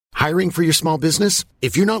Hiring for your small business?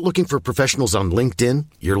 If you're not looking for professionals on LinkedIn,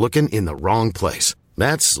 you're looking in the wrong place.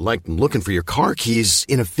 That's like looking for your car keys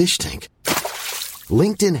in a fish tank.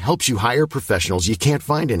 LinkedIn helps you hire professionals you can't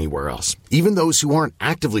find anywhere else, even those who aren't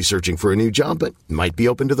actively searching for a new job but might be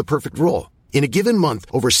open to the perfect role. In a given month,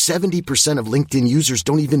 over 70% of LinkedIn users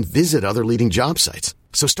don't even visit other leading job sites.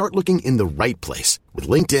 So start looking in the right place. With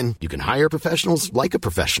LinkedIn, you can hire professionals like a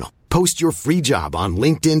professional. Post your free job on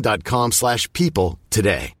linkedin.com/people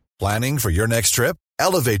today. Planning for your next trip?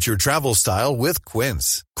 Elevate your travel style with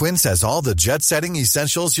Quince. Quince has all the jet-setting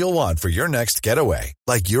essentials you'll want for your next getaway,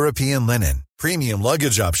 like European linen, premium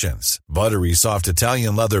luggage options, buttery soft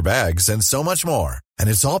Italian leather bags, and so much more. And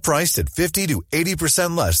it's all priced at 50 to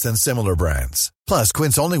 80% less than similar brands. Plus,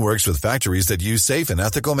 Quince only works with factories that use safe and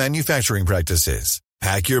ethical manufacturing practices.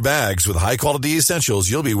 Pack your bags with high-quality essentials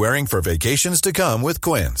you'll be wearing for vacations to come with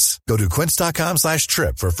Quince. Go to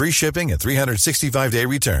quince.com/trip for free shipping and 365-day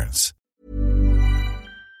returns.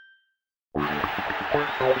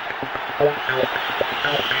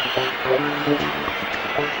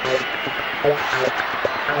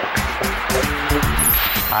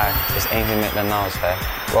 Hi, it's Amy Maitland-Niles here.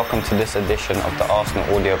 Welcome to this edition of the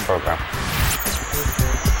Arsenal audio programme.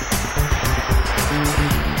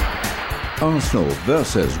 Arsenal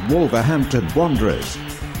versus Wolverhampton Wanderers,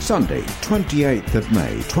 Sunday, 28th of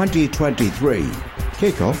May 2023.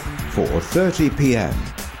 Kick-off 4:30 p.m.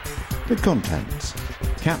 The contents: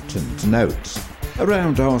 Captain's notes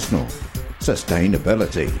around Arsenal,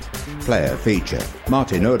 sustainability, player feature,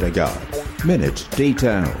 Martin Odegaard, minute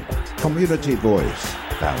detail, community voice,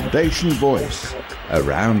 foundation voice,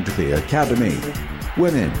 around the academy,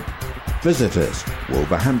 women, visitors,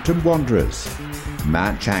 Wolverhampton Wanderers,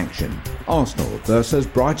 match action, Arsenal versus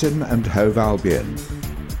Brighton and Hove Albion,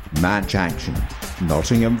 match action,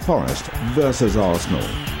 Nottingham Forest versus Arsenal,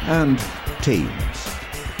 and teams.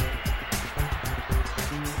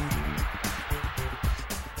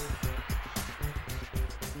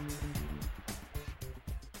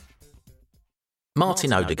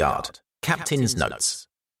 Martin Odegaard, Captain's Notes.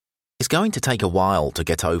 It's going to take a while to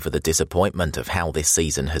get over the disappointment of how this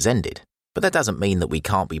season has ended, but that doesn't mean that we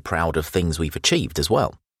can't be proud of things we've achieved as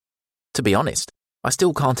well. To be honest, I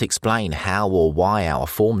still can't explain how or why our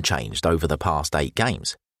form changed over the past 8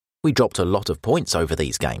 games. We dropped a lot of points over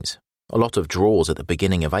these games, a lot of draws at the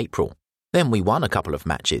beginning of April. Then we won a couple of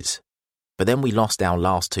matches, but then we lost our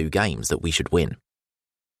last 2 games that we should win.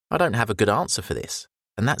 I don't have a good answer for this,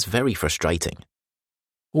 and that's very frustrating.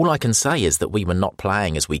 All I can say is that we were not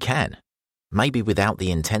playing as we can, maybe without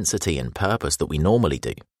the intensity and purpose that we normally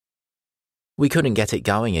do. We couldn't get it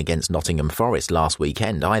going against Nottingham Forest last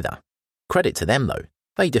weekend either. Credit to them though,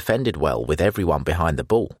 they defended well with everyone behind the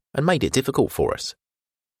ball and made it difficult for us.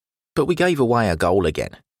 But we gave away a goal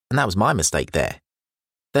again, and that was my mistake there.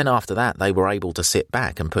 Then after that they were able to sit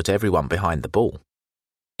back and put everyone behind the ball.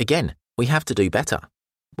 Again, we have to do better.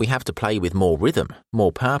 We have to play with more rhythm,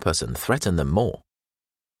 more purpose and threaten them more.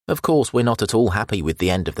 Of course, we're not at all happy with the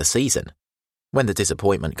end of the season. When the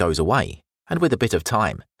disappointment goes away, and with a bit of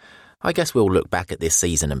time, I guess we'll look back at this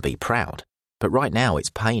season and be proud, but right now it's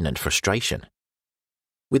pain and frustration.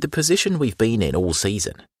 With the position we've been in all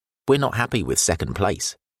season, we're not happy with second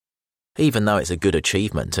place. Even though it's a good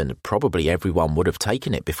achievement and probably everyone would have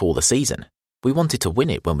taken it before the season, we wanted to win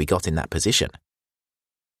it when we got in that position.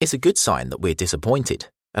 It's a good sign that we're disappointed,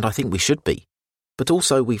 and I think we should be. But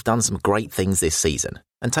also we've done some great things this season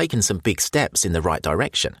and taken some big steps in the right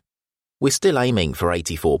direction. We're still aiming for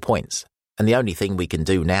 84 points, and the only thing we can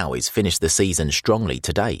do now is finish the season strongly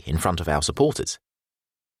today in front of our supporters.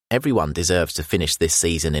 Everyone deserves to finish this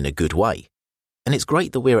season in a good way, and it's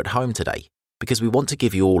great that we're at home today because we want to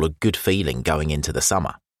give you all a good feeling going into the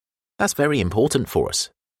summer. That's very important for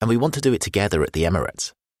us, and we want to do it together at the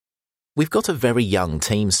Emirates. We've got a very young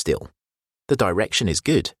team still. The direction is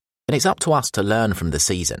good, and it's up to us to learn from the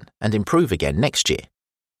season and improve again next year.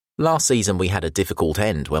 Last season we had a difficult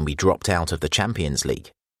end when we dropped out of the Champions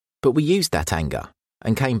League, but we used that anger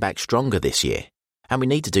and came back stronger this year, and we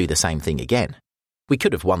need to do the same thing again. We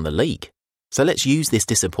could have won the league, so let's use this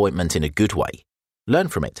disappointment in a good way, learn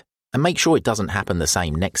from it, and make sure it doesn't happen the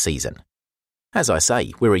same next season. As I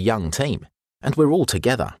say, we're a young team, and we're all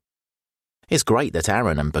together. It's great that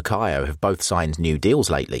Aaron and Bukayo have both signed new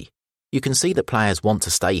deals lately. You can see that players want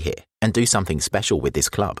to stay here and do something special with this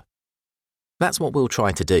club. That's what we'll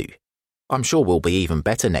try to do. I'm sure we'll be even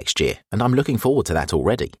better next year, and I'm looking forward to that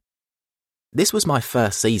already. This was my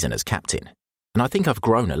first season as captain, and I think I've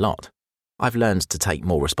grown a lot. I've learned to take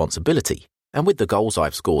more responsibility, and with the goals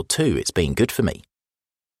I've scored too, it's been good for me.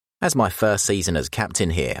 As my first season as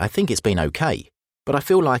captain here, I think it's been okay, but I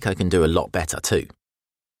feel like I can do a lot better too.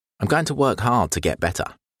 I'm going to work hard to get better,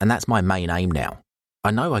 and that's my main aim now.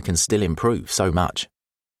 I know I can still improve so much.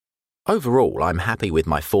 Overall, I'm happy with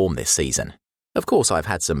my form this season. Of course, I've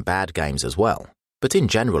had some bad games as well, but in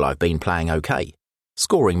general I've been playing okay,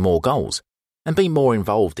 scoring more goals, and being more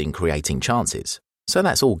involved in creating chances, so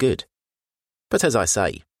that's all good. But as I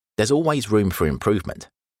say, there's always room for improvement.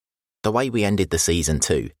 The way we ended the season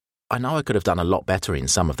too, I know I could have done a lot better in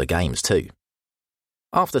some of the games too.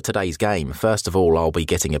 After today's game, first of all I'll be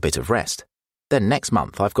getting a bit of rest. Then next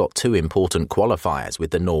month I've got 2 important qualifiers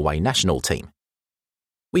with the Norway national team.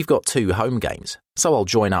 We've got 2 home games, so I'll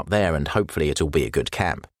join up there and hopefully it'll be a good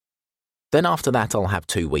camp. Then after that I'll have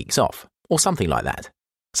 2 weeks off, or something like that.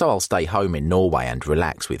 So I'll stay home in Norway and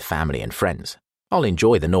relax with family and friends. I'll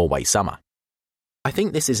enjoy the Norway summer. I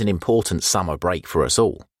think this is an important summer break for us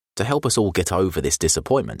all, to help us all get over this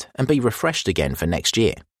disappointment and be refreshed again for next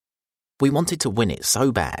year. We wanted to win it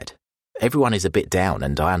so bad. Everyone is a bit down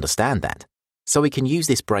and I understand that. So we can use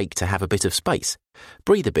this break to have a bit of space,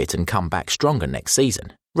 breathe a bit and come back stronger next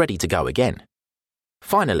season, ready to go again.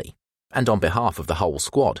 Finally, and on behalf of the whole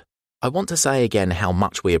squad, I want to say again how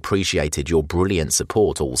much we appreciated your brilliant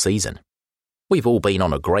support all season. We've all been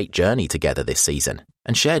on a great journey together this season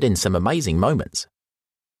and shared in some amazing moments.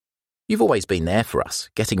 You've always been there for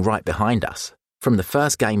us, getting right behind us, from the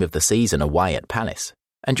first game of the season away at Palace,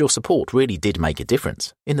 and your support really did make a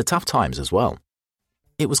difference, in the tough times as well.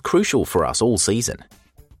 It was crucial for us all season.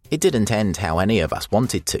 It didn't end how any of us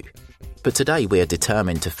wanted to, but today we are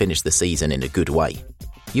determined to finish the season in a good way.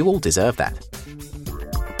 You all deserve that.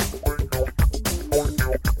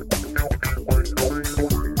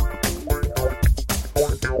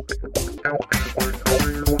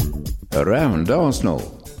 Around Arsenal.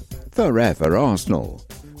 Forever Arsenal.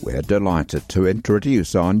 We're delighted to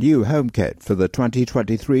introduce our new home kit for the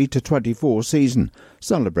 2023-24 season,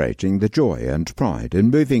 celebrating the joy and pride in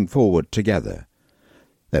moving forward together.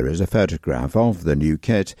 There is a photograph of the new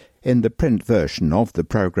kit in the print version of the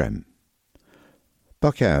programme.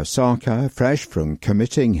 Bukayo Saka, fresh from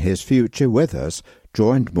committing his future with us,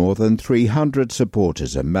 joined more than 300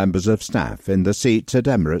 supporters and members of staff in the seats at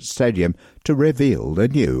Emirates Stadium to reveal the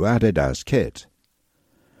new Adidas kit.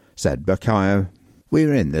 Said Bukayo,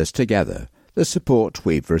 "We're in this together. The support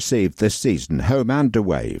we've received this season, home and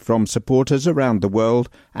away, from supporters around the world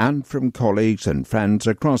and from colleagues and friends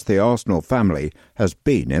across the Arsenal family has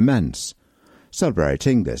been immense.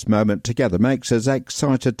 Celebrating this moment together makes us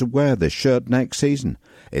excited to wear this shirt next season.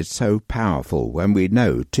 It's so powerful when we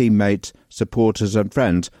know teammates, supporters and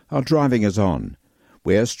friends are driving us on.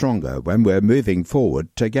 We're stronger when we're moving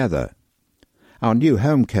forward together." Our new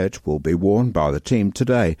home kit will be worn by the team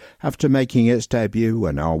today after making its debut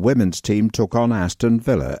when our women's team took on Aston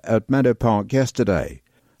Villa at Meadow Park yesterday.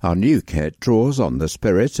 Our new kit draws on the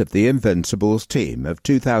spirit of the Invincibles team of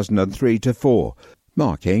 2003-04,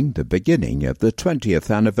 marking the beginning of the 20th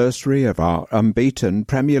anniversary of our unbeaten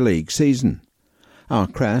Premier League season. Our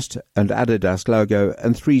crest and Adidas logo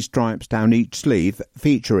and 3 stripes down each sleeve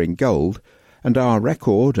featuring gold, and our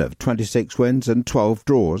record of 26 wins and 12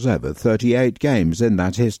 draws over 38 games in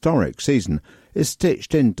that historic season is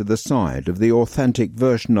stitched into the side of the authentic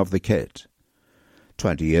version of the kit.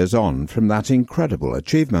 20 years on from that incredible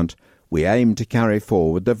achievement, we aim to carry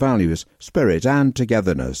forward the values, spirit and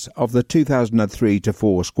togetherness of the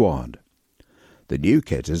 2003-04 squad. The new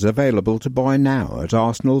kit is available to buy now at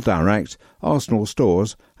Arsenal Direct, Arsenal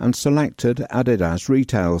stores and selected Adidas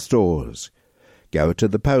retail stores. Go to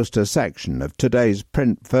the poster section of today's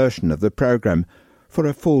print version of the programme for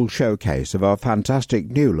a full showcase of our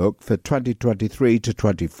fantastic new look for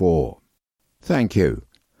 2023-24. Thank you.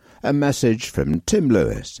 A message from Tim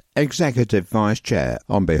Lewis, Executive Vice Chair.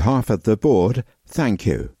 On behalf of the board, thank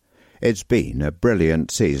you. It's been a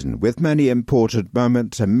brilliant season with many important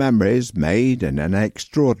moments and memories made in an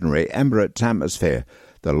extraordinary Emirates atmosphere,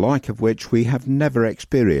 the like of which we have never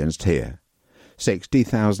experienced here.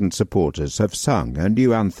 60,000 supporters have sung a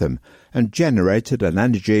new anthem and generated an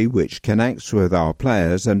energy which connects with our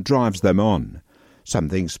players and drives them on.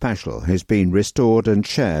 Something special has been restored and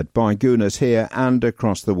shared by Gooners here and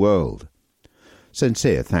across the world.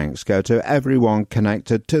 Sincere thanks go to everyone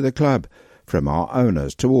connected to the club, from our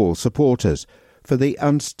owners to all supporters, for the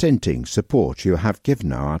unstinting support you have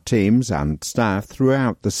given our teams and staff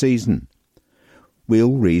throughout the season.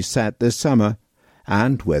 We'll reset this summer,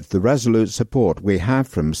 and with the resolute support we have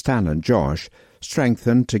from Stan and Josh,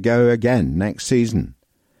 strengthened to go again next season.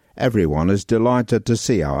 Everyone is delighted to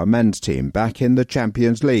see our men's team back in the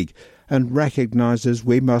Champions League and recognises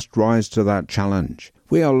we must rise to that challenge.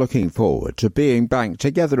 We are looking forward to being back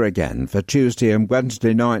together again for Tuesday and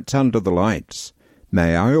Wednesday nights under the lights.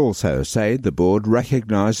 May I also say the board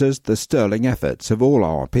recognises the sterling efforts of all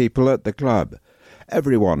our people at the club.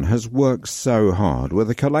 Everyone has worked so hard with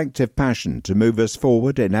a collective passion to move us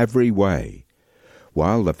forward in every way.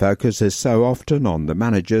 While the focus is so often on the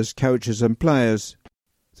managers, coaches and players,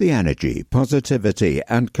 the energy, positivity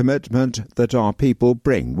and commitment that our people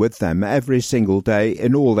bring with them every single day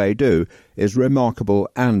in all they do is remarkable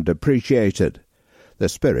and appreciated. The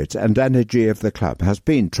spirit and energy of the club has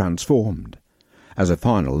been transformed. As a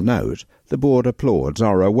final note, the board applauds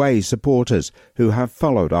our away supporters who have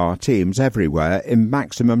followed our teams everywhere in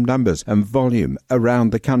maximum numbers and volume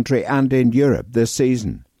around the country and in Europe this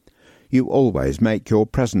season. You always make your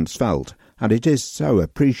presence felt, and it is so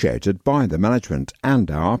appreciated by the management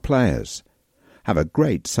and our players. Have a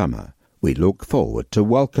great summer. We look forward to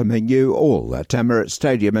welcoming you all at Emirates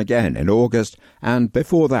Stadium again in August, and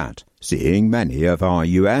before that, seeing many of our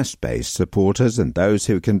US-based supporters and those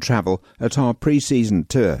who can travel at our pre-season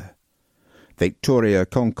tour. Victoria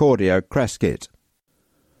Concordia Crescit.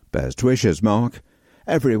 Best wishes, Mark.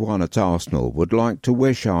 Everyone at Arsenal would like to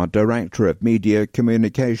wish our Director of Media,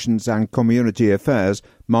 Communications and Community Affairs,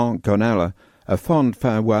 Mark Gonella, a fond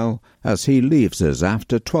farewell as he leaves us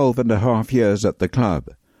after 12.5 years at the club.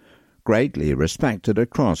 Greatly respected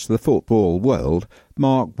across the football world,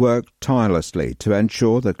 Mark worked tirelessly to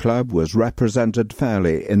ensure the club was represented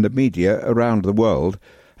fairly in the media around the world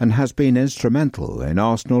and has been instrumental in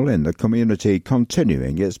Arsenal in the community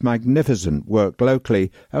continuing its magnificent work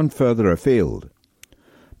locally and further afield.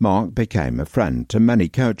 Mark became a friend to many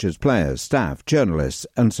coaches, players, staff, journalists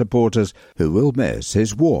and supporters who will miss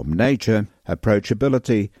his warm nature,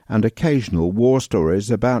 approachability and occasional war stories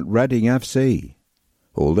about Reading FC.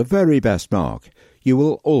 All the very best, Mark. You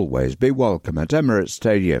will always be welcome at Emirates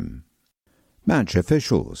Stadium. Match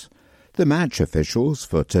officials. The match officials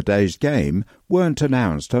for today's game weren't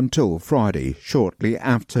announced until Friday, shortly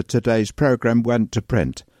after today's programme went to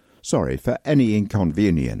print. Sorry for any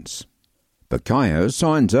inconvenience. Bukayo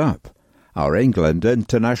signs up. Our England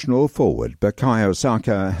international forward Bukayo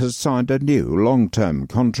Saka has signed a new long-term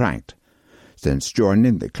contract. Since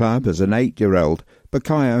joining the club as an 8-year-old,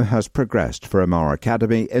 Bukayo has progressed from our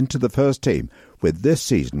academy into the first team, with this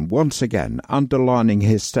season once again underlining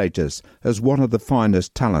his status as one of the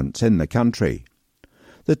finest talents in the country.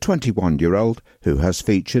 The 21-year-old, who has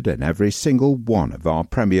featured in every single one of our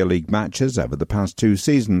Premier League matches over the past 2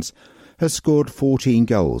 seasons, has scored 14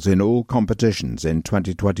 goals in all competitions in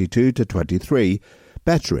 2022-23,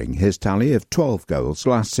 bettering his tally of 12 goals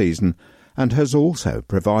last season, and has also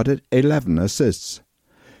provided 11 assists.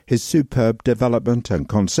 His superb development and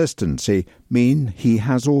consistency mean he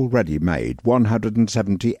has already made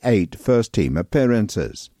 178 first-team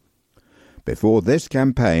appearances. Before this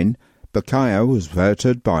campaign, Bukayo was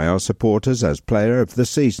voted by our supporters as Player of the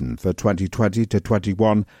Season for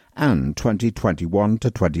 2020-21 and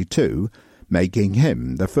 2021-22, making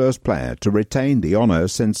him the first player to retain the honour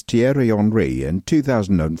since Thierry Henry in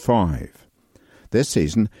 2005. This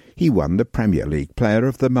season, he won the Premier League Player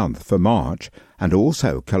of the Month for March and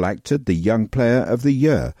also collected the Young Player of the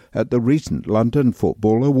Year at the recent London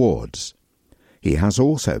Football Awards. He has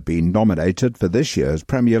also been nominated for this year's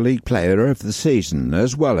Premier League Player of the Season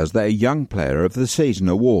as well as their Young Player of the Season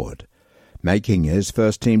award. Making his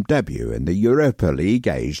first-team debut in the Europa League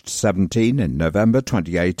aged 17 in November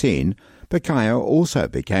 2018, Bukayo also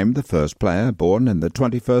became the first player born in the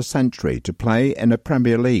 21st century to play in a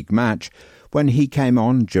Premier League match when he came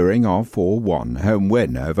on during our 4-1 home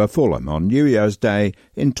win over Fulham on New Year's Day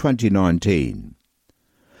in 2019.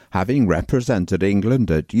 Having represented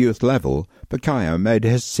England at youth level, Bukayo made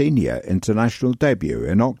his senior international debut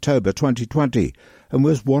in October 2020 and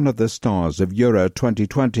was one of the stars of Euro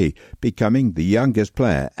 2020, becoming the youngest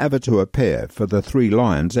player ever to appear for the Three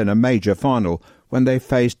Lions in a major final when they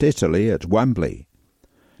faced Italy at Wembley.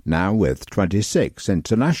 Now with 26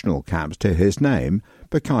 international caps to his name,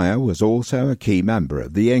 Bukayo was also a key member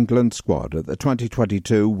of the England squad at the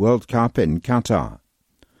 2022 World Cup in Qatar.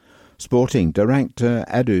 Sporting Director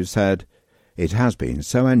Edu said, "It has been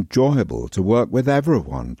so enjoyable to work with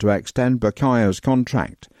everyone to extend Bukayo's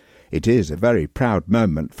contract. It is a very proud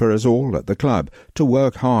moment for us all at the club to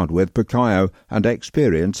work hard with Bukayo and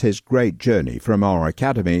experience his great journey from our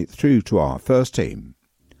academy through to our first team."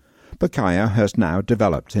 Bukayo has now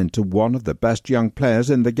developed into one of the best young players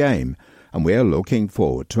in the game, and we are looking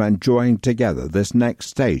forward to enjoying together this next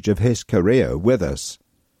stage of his career with us.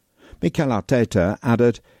 Mikel Arteta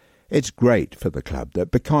added, "It's great for the club that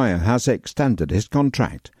Bukayo has extended his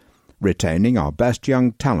contract. Retaining our best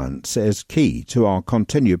young talents is key to our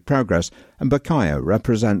continued progress, and Bukayo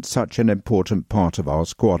represents such an important part of our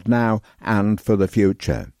squad now and for the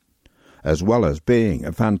future. As well as being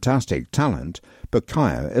a fantastic talent,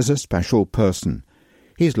 Bukayo is a special person.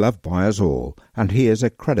 He's loved by us all, and he is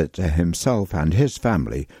a credit to himself and his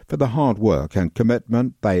family for the hard work and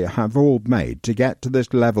commitment they have all made to get to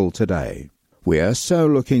this level today. We are so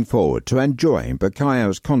looking forward to enjoying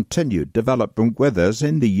Bukayo's continued development with us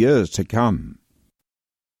in the years to come.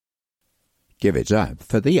 Give it up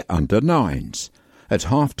for the under-9s. At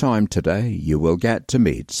half-time today, you will get to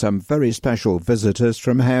meet some very special visitors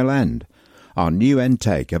from Hale End. Our new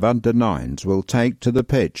intake of under-9s will take to the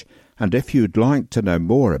pitch, and if you'd like to know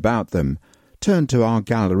more about them, turn to our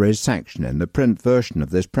galleries section in the print version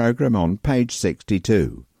of this programme on page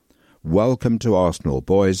 62. Welcome to Arsenal,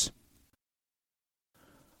 boys.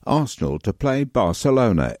 Arsenal to play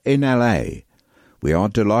Barcelona in LA. We are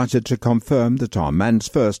delighted to confirm that our men's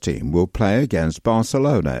first team will play against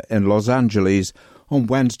Barcelona in Los Angeles on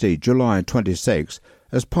Wednesday, July 26,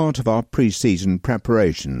 as part of our pre-season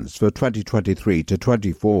preparations for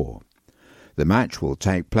 2023-24. The match will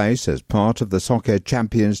take place as part of the Soccer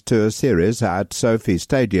Champions Tour series at Sophie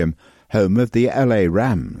Stadium, home of the LA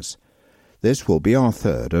Rams. This will be our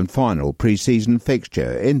third and final pre-season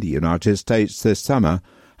fixture in the United States this summer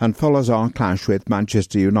and follows our clash with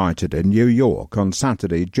Manchester United in New York on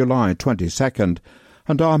Saturday, July 22nd,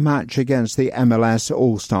 and our match against the MLS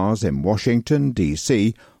All-Stars in Washington,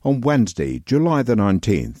 D.C. on Wednesday, July the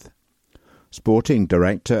 19th. Sporting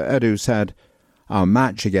Director Edu said, "Our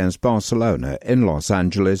match against Barcelona in Los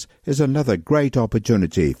Angeles is another great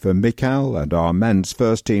opportunity for Mikel and our men's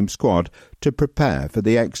first-team squad to prepare for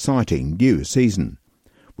the exciting new season.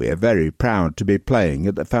 We are very proud to be playing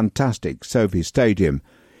at the fantastic Sophie Stadium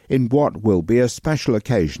in what will be a special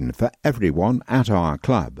occasion for everyone at our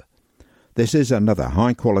club. This is another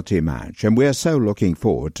high-quality match, and we are so looking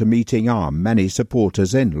forward to meeting our many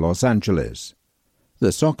supporters in Los Angeles."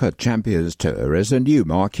 The Soccer Champions Tour is a new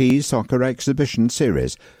marquee soccer exhibition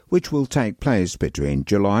series which will take place between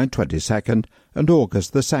July 22nd and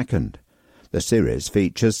August the 2nd. The series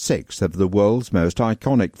features 6 of the world's most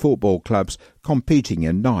iconic football clubs competing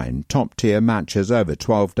in 9 top-tier matches over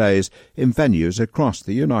 12 days in venues across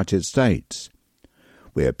the United States.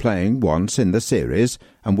 We are playing once in the series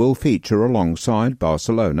and will feature alongside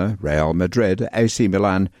Barcelona, Real Madrid, AC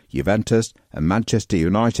Milan, Juventus and Manchester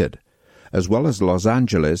United. As well as Los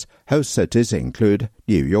Angeles, host cities include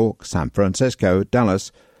New York, San Francisco,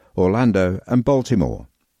 Dallas, Orlando and Baltimore.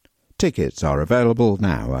 Tickets are available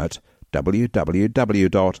now at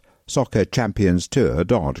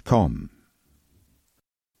www.soccerchampionstour.com.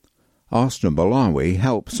 Arsenal Malawi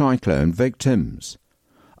help cyclone victims.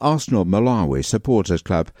 Arsenal Malawi Supporters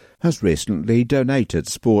Club has recently donated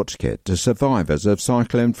sports kit to survivors of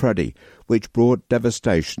Cyclone Freddy, which brought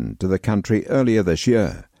devastation to the country earlier this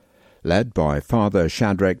year. Led by Father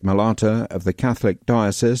Shadrach Malata of the Catholic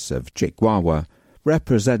Diocese of Chikwawa,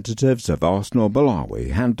 representatives of Arsenal Malawi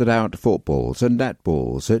handed out footballs and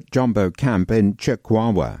netballs at Jumbo Camp in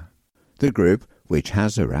Chikwawa. The group, which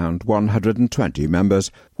has around 120 members,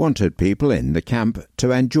 wanted people in the camp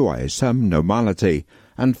to enjoy some normality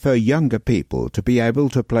and for younger people to be able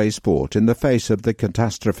to play sport in the face of the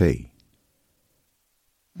catastrophe.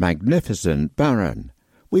 Magnificent Baron.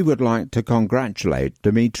 We would like to congratulate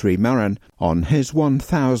Dimitri Marin on his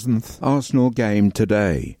 1000th Arsenal game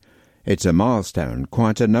today. It's a milestone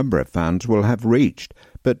quite a number of fans will have reached,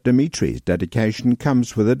 but Dimitri's dedication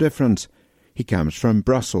comes with a difference. He comes from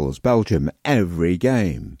Brussels, Belgium, every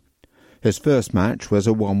game. His first match was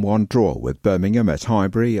a 1-1 draw with Birmingham at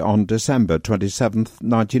Highbury on December 27,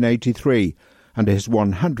 1983, and his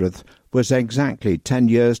 100th was exactly 10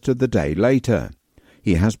 years to the day later.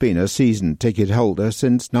 He has been a season ticket holder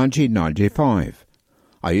since 1995.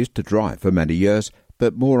 "I used to drive for many years,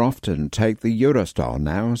 but more often take the Eurostar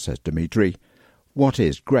now," says Dimitri. "What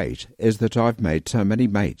is great is that I've made so many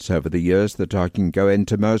mates over the years that I can go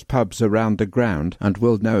into most pubs around the ground and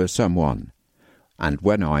will know someone. And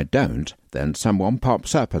when I don't, then someone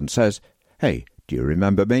pops up and says, 'Hey, do you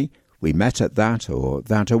remember me? We met at that or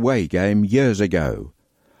that away game years ago.'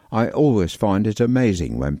 I always find it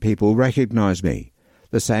amazing when people recognise me.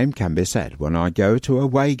 The same can be said when I go to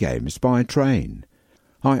away games by train.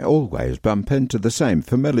 I always bump into the same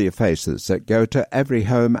familiar faces that go to every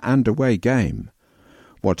home and away game.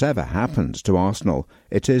 Whatever happens to Arsenal,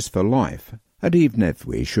 it is for life, and even if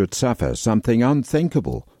we should suffer something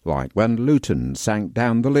unthinkable, like when Luton sank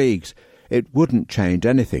down the leagues, it wouldn't change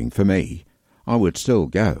anything for me. I would still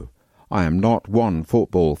go. I am not one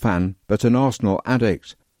football fan, but an Arsenal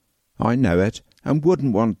addict. I know it, and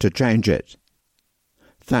wouldn't want to change it."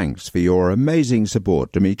 Thanks for your amazing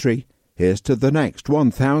support, Dimitri. Here's to the next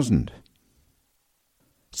 1000.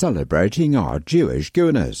 Celebrating our Jewish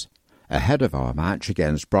Gooners. Ahead of our match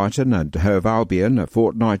against Brighton and Hove Albion a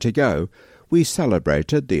fortnight ago, we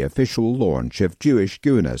celebrated the official launch of Jewish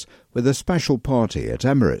Gooners with a special party at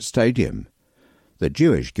Emirates Stadium. The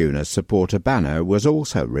Jewish Gooners supporter banner was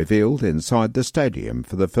also revealed inside the stadium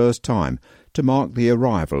for the first time to mark the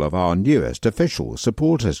arrival of our newest official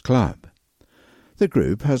supporters club. The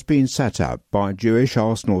group has been set up by Jewish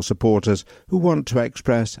Arsenal supporters who want to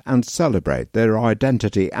express and celebrate their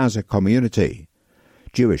identity as a community.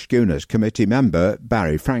 Jewish Gooners committee member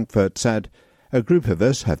Barry Frankfurt said, "A group of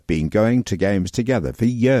us have been going to games together for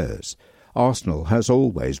years. Arsenal has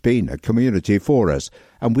always been a community for us,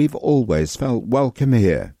 and we've always felt welcome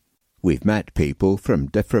here. We've met people from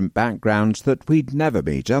different backgrounds that we'd never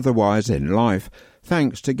meet otherwise in life,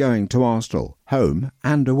 thanks to going to Arsenal, home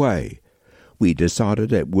and away. We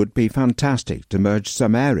decided it would be fantastic to merge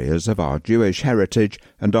some areas of our Jewish heritage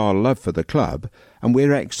and our love for the club, and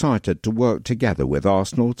we're excited to work together with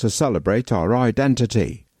Arsenal to celebrate our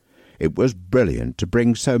identity. It was brilliant to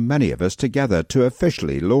bring so many of us together to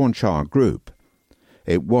officially launch our group.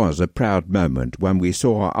 It was a proud moment when we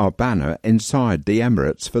saw our banner inside the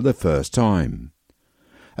Emirates for the first time."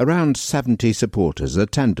 Around 70 supporters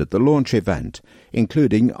attended the launch event,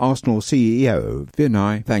 including Arsenal CEO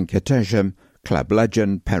Vinay Venkatesham, club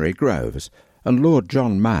legend Perry Groves, and Lord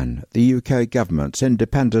John Mann, the UK government's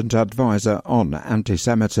independent advisor on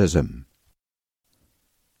anti-Semitism.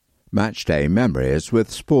 Matchday memories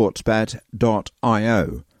with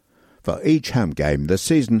sportsbet.io. For each home game this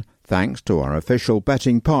season, thanks to our official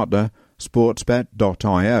betting partner,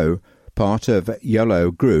 sportsbet.io, part of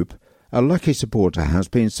YOLO Group, a lucky supporter has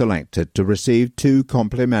been selected to receive 2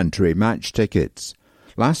 complimentary match tickets.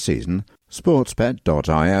 Last season,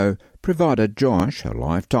 sportsbet.io provided Josh, a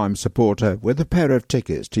lifetime supporter, with a pair of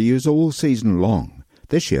tickets to use all season long.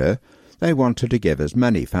 This year, they wanted to give as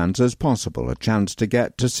many fans as possible a chance to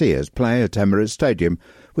get to see us play at Emirates Stadium,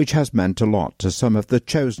 which has meant a lot to some of the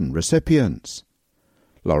chosen recipients.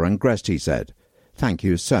 Lauren Gresty said, "Thank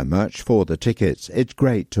you so much for the tickets. It's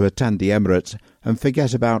great to attend the Emirates and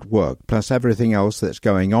forget about work plus everything else that's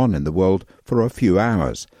going on in the world for a few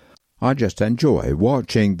hours. I just enjoy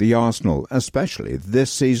watching the Arsenal, especially this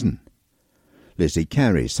season." Lizzie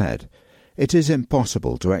Carey said, "It is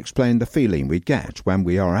impossible to explain the feeling we get when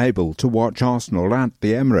we are able to watch Arsenal at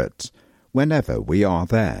the Emirates. Whenever we are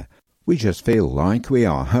there, we just feel like we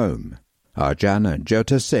are home." Arjan and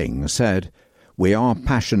Jota Singh said, "We are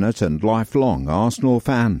passionate and lifelong Arsenal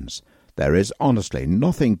fans. There is honestly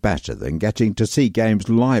nothing better than getting to see games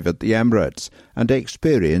live at the Emirates and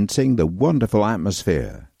experiencing the wonderful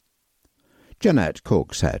atmosphere." Jeanette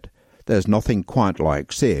Cook said, "There's nothing quite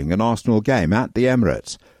like seeing an Arsenal game at the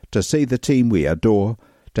Emirates, to see the team we adore,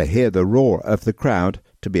 to hear the roar of the crowd,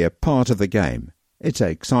 to be a part of the game. It's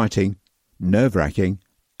exciting, nerve-wracking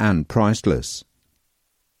and priceless."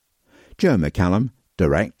 Joe McCallum,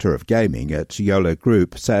 Director of Gaming at YOLO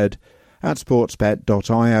Group, said, "At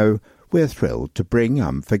sportsbet.io, we're thrilled to bring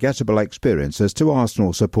unforgettable experiences to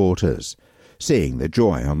Arsenal supporters. Seeing the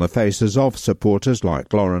joy on the faces of supporters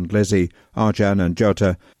like Lauren, Lizzie, Arjan and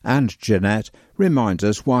Jota and Jeanette reminds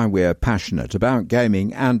us why we're passionate about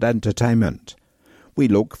gaming and entertainment. We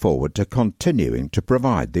look forward to continuing to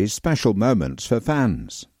provide these special moments for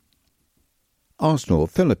fans." Arsenal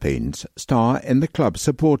Philippines star in the Club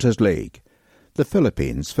Supporters League. The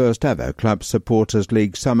Philippines' first ever Club Supporters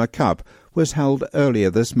League Summer Cup was held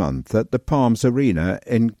earlier this month at the Palms Arena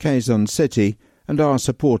in Quezon City, and our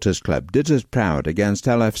supporters club did us proud against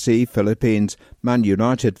LFC Philippines, Man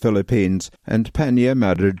United Philippines and Peña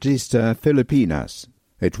Madridista Filipinas.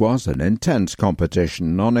 It was an intense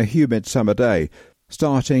competition on a humid summer day,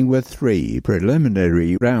 starting with 3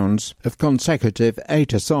 preliminary rounds of consecutive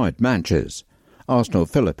 8-a-side matches. Arsenal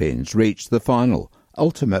Philippines reached the final,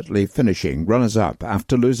 ultimately finishing runners-up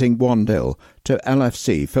after losing 1-0 to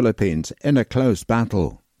LFC Philippines in a close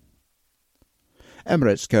battle.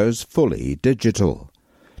 Emirates goes fully digital.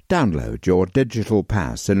 Download your digital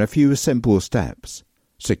pass in a few simple steps.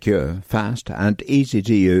 Secure, fast and easy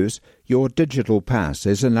to use, your digital pass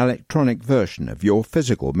is an electronic version of your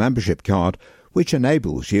physical membership card, which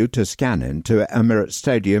enables you to scan into Emirates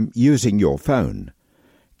Stadium using your phone.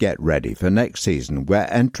 Get ready for next season,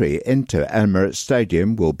 where entry into Emirates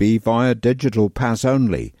Stadium will be via digital pass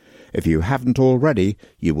only. If you haven't already,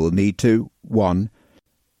 you will need to 1.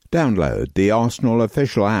 Download the Arsenal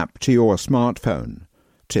official app to your smartphone.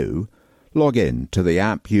 2. Log in to the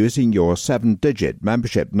app using your 7-digit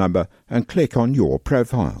membership number and click on your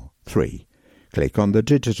profile. 3. Click on the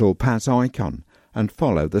digital pass icon and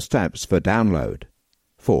follow the steps for download.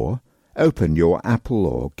 4. Open your Apple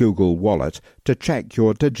or Google Wallet to check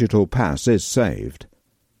your digital pass is saved.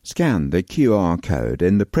 Scan the QR code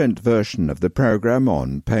in the print version of the programme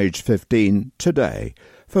on page 15 today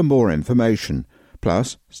for more information,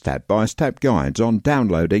 plus step-by-step guides on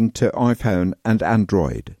downloading to iPhone and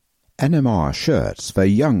Android. NMR shirts for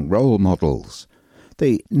young role models.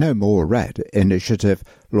 The No More Red initiative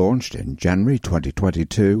launched in January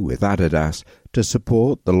 2022 with Adidas to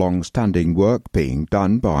support the long-standing work being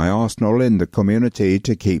done by Arsenal in the community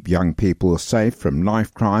to keep young people safe from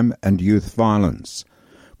knife crime and youth violence.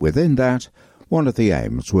 Within that, one of the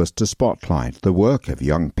aims was to spotlight the work of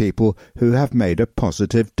young people who have made a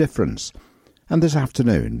positive difference. And this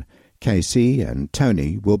afternoon, Casey and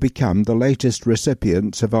Tony will become the latest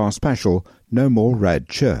recipients of our special No More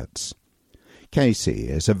Red shirts. Casey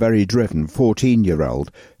is a very driven 14-year-old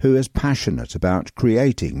who is passionate about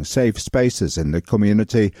creating safe spaces in the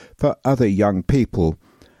community for other young people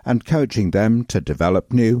and coaching them to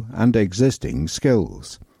develop new and existing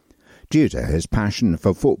skills. Due to his passion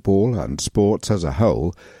for football and sports as a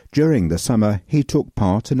whole, during the summer he took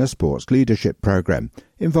part in a sports leadership program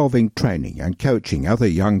involving training and coaching other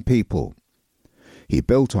young people. He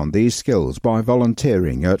built on these skills by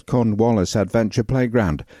volunteering at Cornwallis Adventure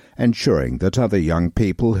Playground, ensuring that other young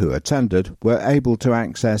people who attended were able to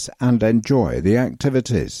access and enjoy the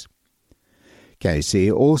activities.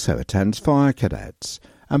 Casey also attends Fire Cadets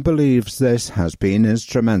and believes this has been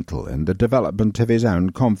instrumental in the development of his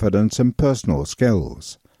own confidence and personal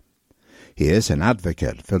skills. He is an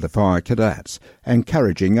advocate for the Fire Cadets,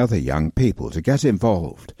 encouraging other young people to get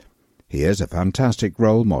involved. He is a fantastic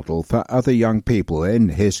role model for other young people in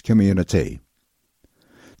his community.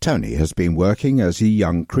 Tony has been working as a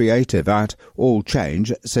young creative at All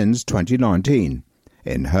Change since 2019.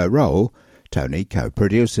 In her role, Tony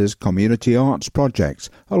co-produces community arts projects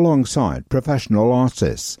alongside professional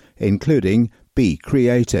artists, including Be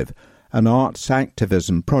Creative, an arts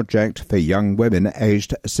activism project for young women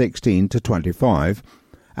aged 16 to 25,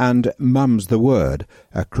 and Mum's the Word,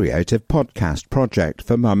 a creative podcast project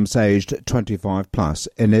for mums aged 25 plus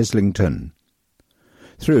in Islington.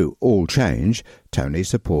 Through All Change, Tony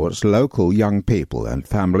supports local young people and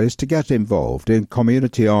families to get involved in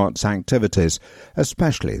community arts activities,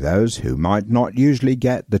 especially those who might not usually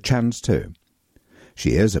get the chance to.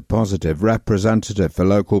 She is a positive representative for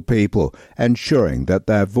local people, ensuring that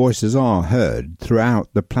their voices are heard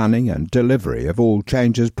throughout the planning and delivery of All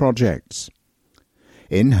Change's projects.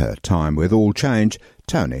 In her time with All Change,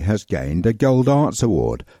 Tony has gained a Gold Arts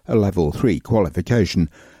Award, a Level 3 qualification,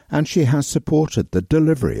 and she has supported the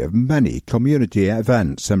delivery of many community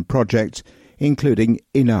events and projects, including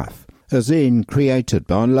Enough, a zine created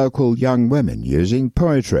by local young women using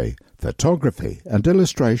poetry, photography and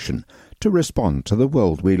illustration to respond to the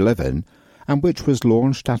world we live in, and which was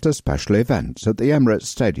launched at a special event at the Emirates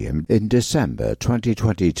Stadium in December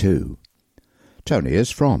 2022. Tony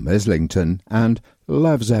is from Islington and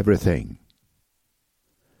loves everything.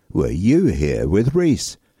 Were you here with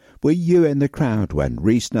Reece? Were you in the crowd when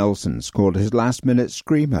Reece Nelson scored his last-minute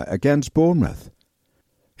screamer against Bournemouth?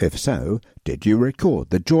 If so, did you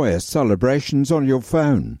record the joyous celebrations on your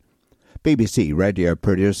phone? BBC radio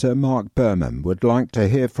producer Mark Berman would like to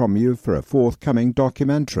hear from you for a forthcoming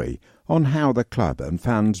documentary on how the club and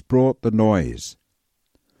fans brought the noise.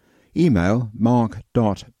 Email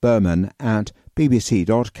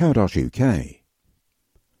mark.berman@bbc.co.uk.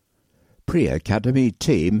 Pre-Academy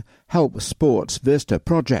Team Help Sports Vista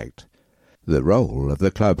Project. The role of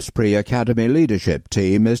the club's Pre-Academy leadership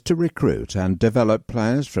team is to recruit and develop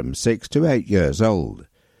players from 6 to 8 years old.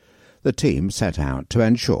 The team set out to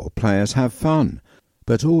ensure players have fun,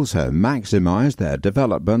 but also maximise their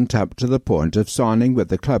development up to the point of signing with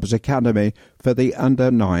the club's academy for the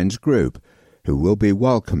Under-9s group, who will be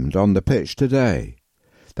welcomed on the pitch today.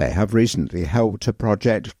 They have recently helped a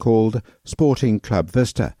project called Sporting Club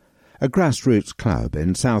Vista, a grassroots club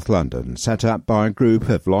in South London set up by a group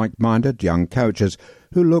of like-minded young coaches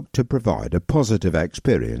who look to provide a positive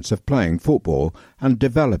experience of playing football and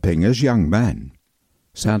developing as young men.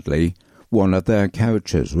 Sadly, one of their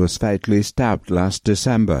coaches was fatally stabbed last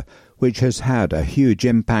December, which has had a huge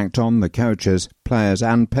impact on the coaches, players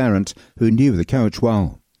and parents who knew the coach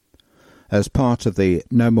well. As part of the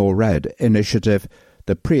No More Red initiative,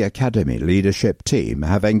 the Pre-Academy leadership team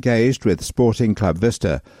have engaged with Sporting Club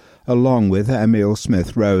Vista, along with Emil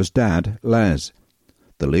Smith-Rowe's dad, Les.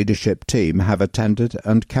 The leadership team have attended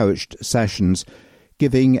and coached sessions,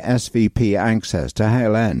 giving SVP access to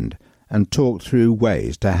Hale End, and talked through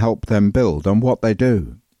ways to help them build on what they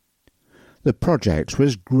do. The project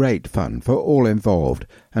was great fun for all involved,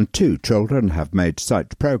 and 2 children have made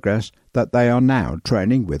such progress that they are now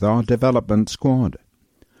training with our development squad.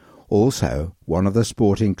 Also, one of the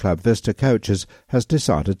Sporting Club Vista coaches has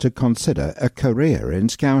decided to consider a career in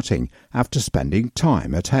scouting after spending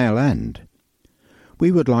time at Hale End.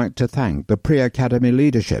 We would like to thank the pre-academy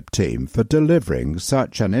leadership team for delivering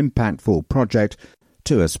such an impactful project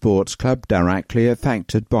to a sports club directly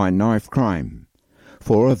affected by knife crime.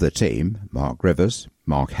 4 of the team, Mark Rivers,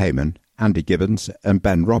 Mark Heyman, Andy Gibbons and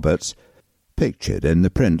Ben Roberts, pictured in the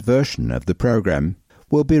print version of the programme,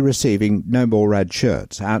 will be receiving no more red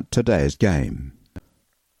shirts at today's game.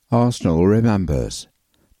 Arsenal remembers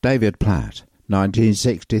David Platt,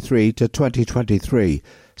 1963 to 2023,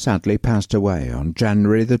 sadly passed away on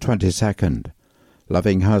January the 22nd.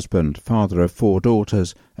 Loving husband, father of 4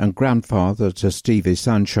 daughters and grandfather to Stevie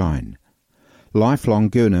Sunshine. Lifelong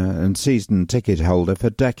Gooner and season ticket holder for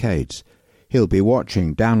decades. He'll be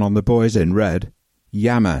watching down on the boys in red.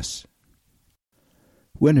 Yamas.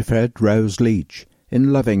 Winifred Rose Leach,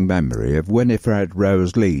 in loving memory of Winifred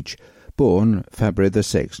Rose Leach, born February the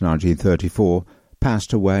 6th, 1934,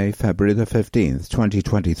 passed away February the 15th,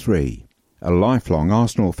 2023, a lifelong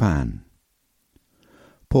Arsenal fan.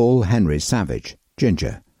 Paul Henry Savage,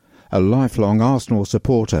 Ginger, a lifelong Arsenal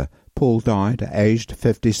supporter. Paul died aged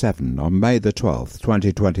 57 on May the 12th,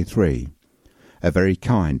 2023. A very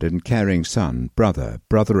kind and caring son, brother,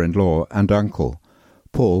 brother-in-law and uncle.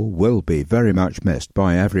 Paul will be very much missed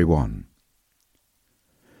by everyone.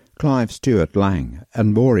 Clive Stewart Lang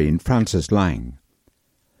and Maureen Frances Lang.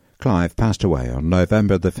 Clive passed away on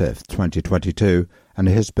November the 5th, 2022, and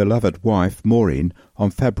his beloved wife Maureen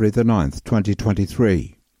on February the 9th,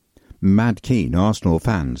 2023. Mad keen Arsenal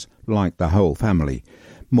fans, like the whole family.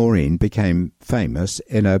 Maureen became famous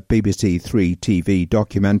in a BBC 3 TV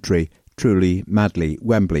documentary, Truly Madly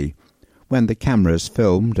Wembley, when the cameras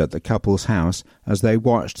filmed at the couple's house as they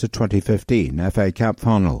watched the 2015 FA Cup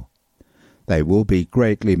final. They will be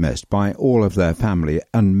greatly missed by all of their family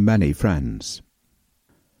and many friends.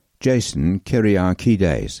 Jason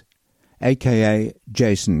Kyriakides, a.k.a.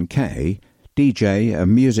 Jason K., DJ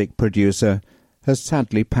and music producer, has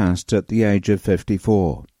sadly passed at the age of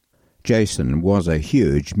 54. Jason was a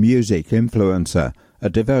huge music influencer, a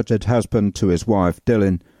devoted husband to his wife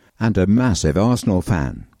Dylan, and a massive Arsenal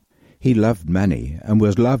fan. He loved many and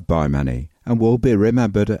was loved by many, and will be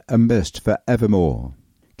remembered and missed forevermore.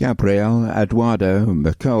 Gabriel Eduardo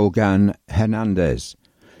Micolgan Hernandez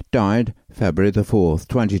died February the 4th,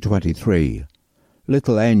 2023.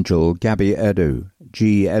 Little Angel Gabby Edu,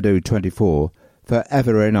 G Edu 24,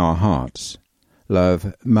 forever in our hearts.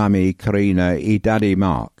 Love, Mummy Karina E Daddy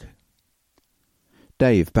Mark.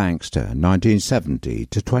 Dave Bankster, 1970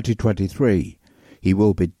 to 2023. He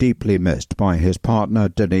will be deeply missed by his partner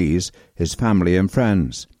Denise, his family and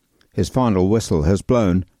friends. His final whistle has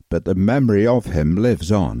blown, but the memory of him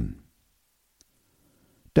lives on.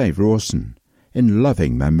 Dave Rawson, in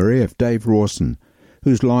loving memory of Dave Rawson,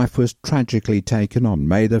 whose life was tragically taken on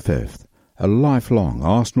May the 5th, a lifelong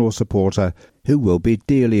Arsenal supporter who will be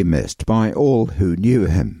dearly missed by all who knew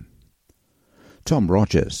him. Tom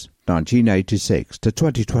Rogers, 1986 to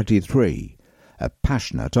 2023. A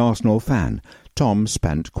passionate Arsenal fan, Tom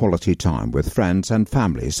spent quality time with friends and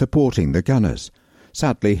family supporting the Gunners.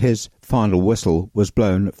 Sadly, his final whistle was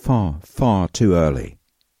blown far, far too early.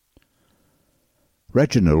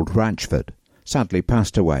 Reginald Ratchford sadly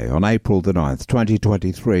passed away on April the 9th,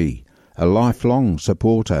 2023. A lifelong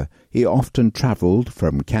supporter, he often travelled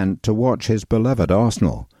from Kent to watch his beloved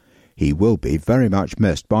Arsenal. He will be very much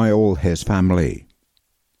missed by all his family.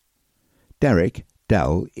 Derek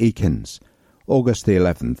Dell Eakins, August the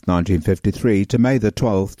 11th, 1953 to May the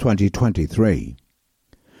 12th, 2023.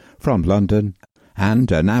 From London,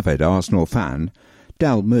 and an avid Arsenal fan,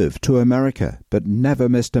 Dell moved to America but never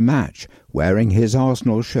missed a match, wearing his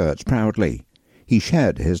Arsenal shirts proudly. He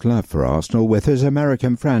shared his love for Arsenal with his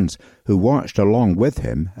American friends, who watched along with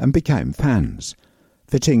him and became fans.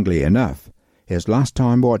 Fittingly enough, his last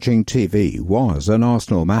time watching TV was an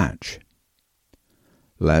Arsenal match.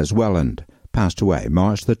 Les Welland passed away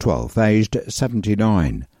March the 12th, aged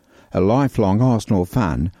 79. A lifelong Arsenal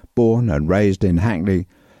fan, born and raised in Hackney,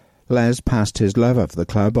 Les passed his love of the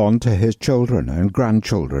club on to his children and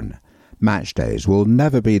grandchildren. Match days will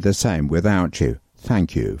never be the same without you.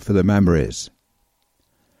 Thank you for the memories.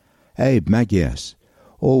 Abe Magias,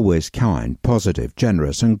 always kind, positive,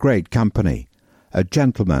 generous and great company. A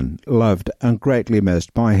gentleman loved and greatly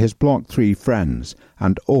missed by his Block 3 friends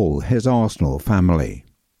and all his Arsenal family.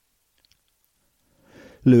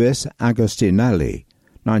 Luis Agostinelli,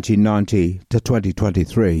 1990 to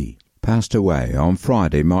 2023, passed away on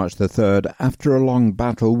Friday, March the 3rd after a long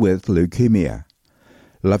battle with leukemia.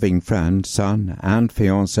 Loving friend, son and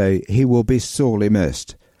fiancé, he will be sorely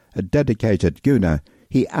missed. A dedicated Gooner,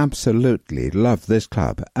 He absolutely loved this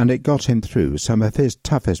club, and it got him through some of his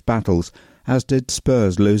toughest battles, as did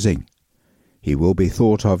Spurs losing. He will be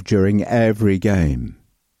thought of during every game.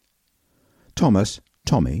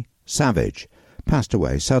 Tommy Savage passed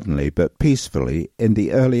away suddenly but peacefully in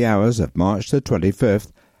the early hours of March the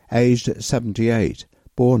 25th, aged 78.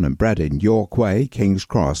 Born and bred in York Way, King's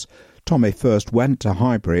Cross, Tommy first went to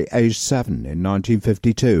Highbury aged 7 in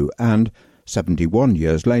 1952 and, 71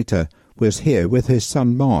 years later, was here with his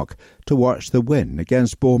son Mark to watch the win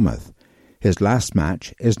against Bournemouth. His last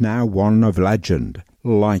match is now one of legend,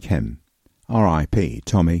 like him. R.I.P.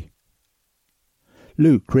 Tommy.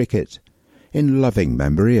 Luke Rickett. In loving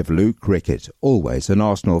memory of Luke Rickett, always an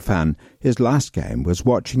Arsenal fan, his last game was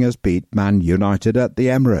watching us beat Man United at the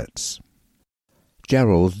Emirates.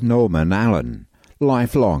 Gerald Norman Allen,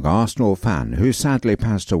 lifelong Arsenal fan who sadly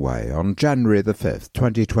passed away on January the 5th,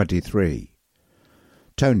 2023.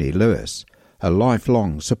 Tony Lewis, a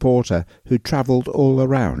lifelong supporter who travelled all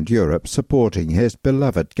around Europe supporting his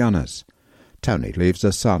beloved Gunners. Tony leaves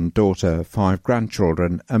a son, daughter, 5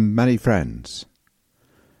 grandchildren and many friends.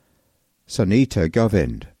 Sunita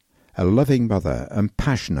Govind, a loving mother and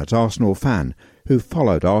passionate Arsenal fan who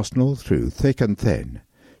followed Arsenal through thick and thin.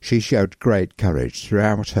 She showed great courage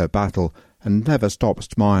throughout her battle and never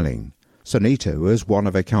stopped smiling. Sunita was one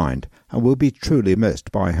of a kind and will be truly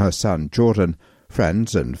missed by her son Jordan,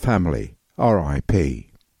 friends and family.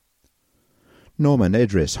 R.I.P. Norman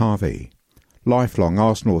Idris Harvey, lifelong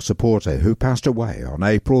Arsenal supporter who passed away on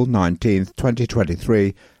April 19,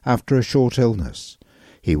 2023 after a short illness.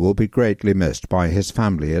 He will be greatly missed by his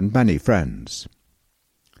family and many friends.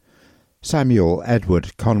 Samuel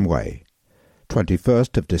Edward Conway,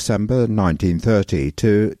 21st of December 1930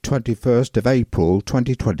 to 21st of April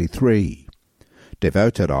 2023.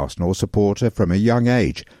 Devoted Arsenal supporter from a young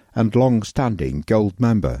age and long-standing Gold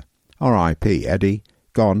member. R.I.P. Eddie,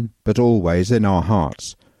 gone but always in our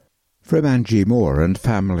hearts. From Angie Moore and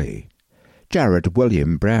family. Jared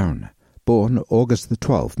William Brown, born August the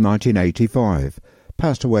 12th, 1985,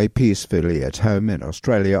 passed away peacefully at home in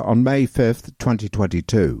Australia on May 5th,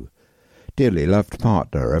 2022. Dearly loved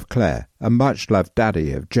partner of Claire, a much-loved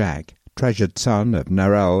daddy of Jack, treasured son of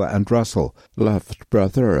Narelle and Russell, loved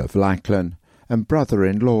brother of Lachlan, and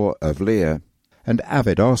brother-in-law of Leah, and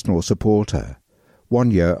avid Arsenal supporter. 1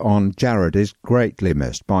 year on, Jared is greatly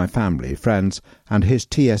missed by family, friends, and his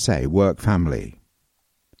TSA work family.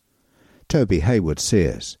 Toby Hayward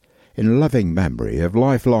Sears, in loving memory of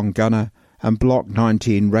lifelong Gunner and Block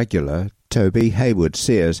 19 regular Toby Hayward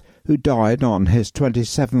Sears, who died on his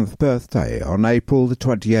 27th birthday on April the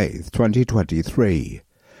 28th, 2023.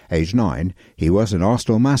 Age 9, he was an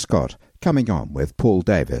Arsenal mascot, coming on with Paul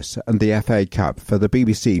Davis and the FA Cup for the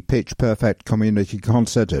BBC Pitch Perfect community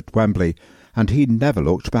concert at Wembley, and he never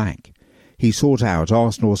looked back. He sought out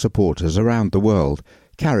Arsenal supporters around the world,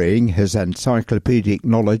 carrying his encyclopedic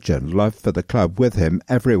knowledge and love for the club with him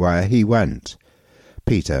everywhere he went.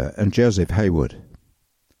 Peter and Joseph Hayward.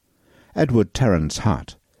 Edward Terence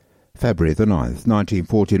Hutt, February the 9th,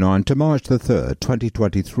 1949 to March the 3rd,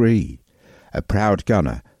 2023. A proud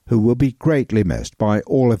Gunner who will be greatly missed by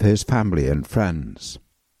all of his family and friends.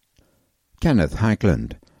 Kenneth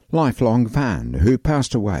Hagland, lifelong fan who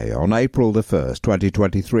passed away on April the 1st,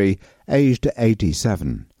 2023, aged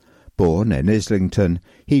 87. Born in Islington,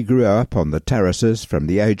 he grew up on the terraces from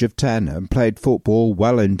the age of 10 and played football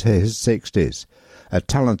well into his 60s. A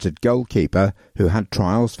talented goalkeeper who had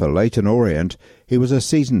trials for Leyton Orient, he was a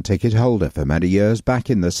season ticket holder for many years back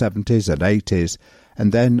in the 70s and 80s,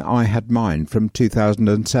 and then I had mine from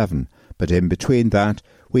 2007, but in between that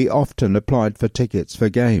we often applied for tickets for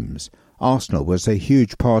games. Arsenal was a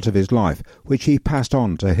huge part of his life, which he passed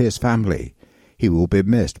on to his family. He will be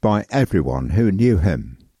missed by everyone who knew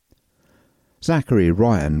him. Zachary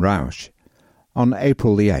Ryan Rausch. On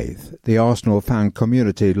April the 8th, the Arsenal fan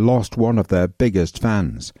community lost one of their biggest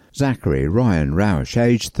fans, Zachary Ryan Rausch,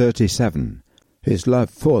 aged 37. His love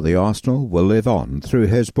for the Arsenal will live on through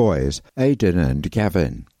his boys, Aidan and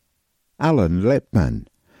Gavin. Alan Lipman.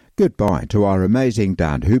 Goodbye to our amazing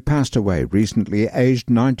dad who passed away recently, aged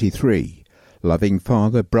 93. Loving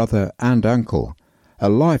father, brother and uncle. A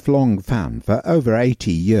lifelong fan for over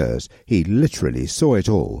 80 years, he literally saw it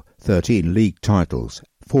all. 13 league titles,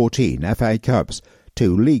 14 FA Cups,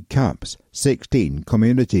 2 League Cups, 16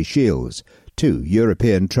 Community Shields, 2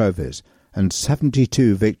 European trophies, and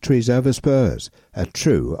 72 victories over Spurs, a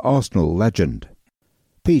true Arsenal legend.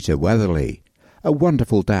 Peter Weatherly, a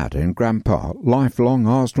wonderful dad and grandpa, lifelong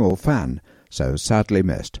Arsenal fan, so sadly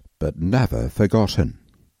missed, but never forgotten.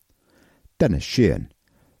 Dennis Sheehan,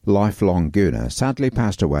 lifelong Gooner, sadly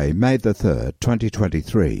passed away May the 3rd,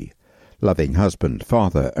 2023. Loving husband,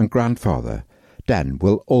 father and grandfather, Den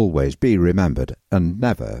will always be remembered and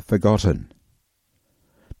never forgotten.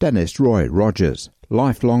 Dennis Roy Rogers,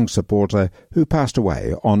 lifelong supporter who passed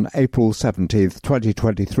away on April 17,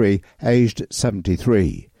 2023, aged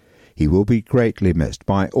 73. He will be greatly missed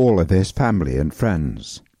by all of his family and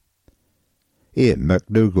friends. Ian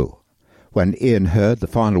McDougall. When Ian heard the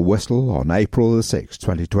final whistle on April 6,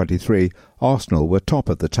 2023, Arsenal were top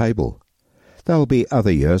of the table. There'll be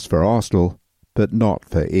other years for Arsenal, but not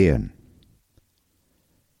for Ian.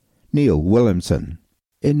 Neil Williamson.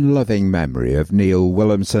 In loving memory of Neil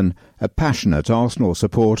Williamson, a passionate Arsenal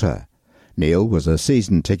supporter. Neil was a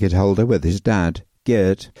season ticket holder with his dad,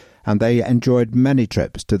 Geert, and they enjoyed many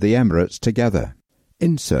trips to the Emirates together.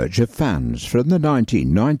 In search of fans from the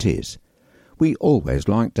 1990s. We always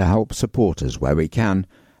like to help supporters where we can,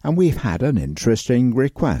 and we've had an interesting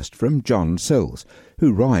request from John Sills,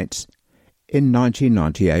 who writes, in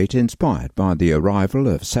 1998, inspired by the arrival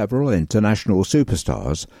of several international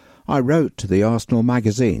superstars, I wrote to the Arsenal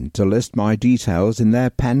magazine to list my details in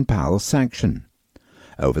their Pen Pals section.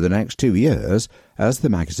 Over the next 2 years, as the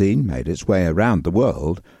magazine made its way around the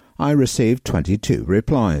world, I received 22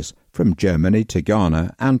 replies, from Germany to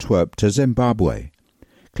Ghana, Antwerp to Zimbabwe.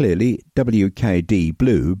 Clearly, WKD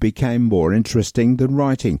Blue became more interesting than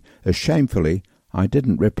writing, as shamefully I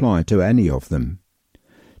didn't reply to any of them.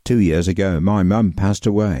 2 years ago my mum passed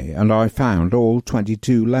away, and I found all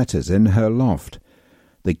 22 letters in her loft.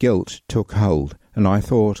 The guilt took hold, and I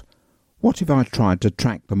thought, what if I tried to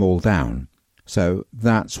track them all down? So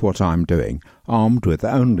that's what I'm doing. Armed with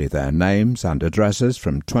only their names and addresses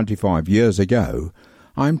from 25 years ago,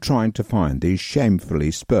 I'm trying to find these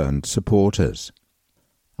shamefully spurned supporters.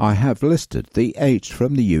 I have listed the 8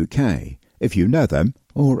 from the UK. If you know them,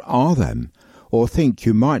 or are them, or think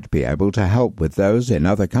you might be able to help with those in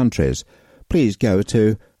other countries, please go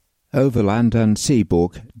to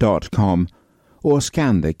overlandandseabook.com or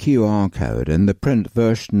scan the QR code in the print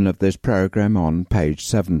version of this programme on page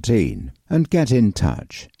 17 and get in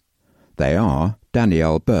touch. They are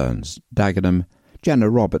Danielle Burns, Dagenham, Jenna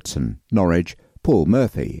Robertson, Norwich, Paul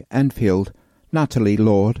Murphy, Enfield, Natalie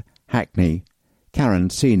Lord, Hackney, Karen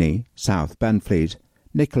Seeney, South Benfleet,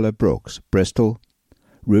 Nicola Brooks, Bristol,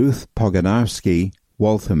 Ruth Poganowski,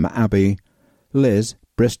 Waltham Abbey, Liz,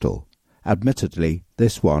 Bristol. Admittedly,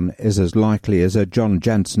 this one is as likely as a John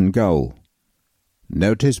Jensen goal.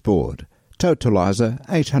 Notice board. Totaliser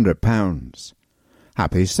 £800.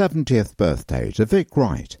 Happy 70th birthday to Vic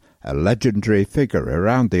Wright, a legendary figure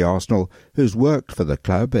around the Arsenal who's worked for the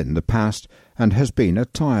club in the past and has been a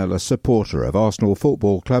tireless supporter of Arsenal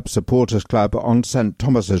Football Club Supporters Club on St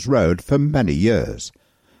Thomas's Road for many years.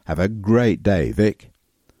 Have a great day, Vic.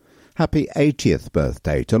 Happy 80th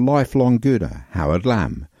birthday to lifelong Gooner Howard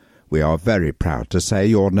Lamb. We are very proud to say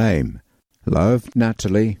your name. Love,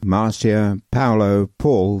 Natalie, Marcia, Paolo,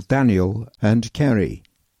 Paul, Daniel and Kerry.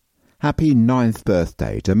 Happy 9th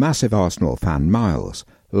birthday to massive Arsenal fan Miles.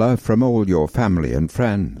 Love from all your family and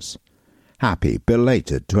friends. Happy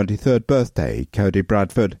belated 23rd birthday, Cody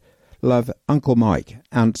Bradford. Love, Uncle Mike,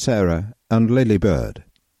 Aunt Sarah and Lily Bird.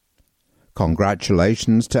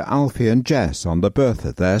 Congratulations to Alfie and Jess on the birth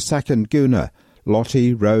of their second Gooner,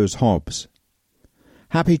 Lottie Rose Hobbs.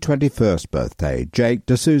 Happy 21st birthday, Jake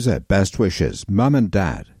D'Souza, best wishes, Mum and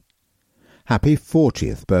Dad. Happy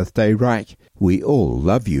 40th birthday, Rack. We all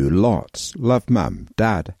love you lots. Love Mum,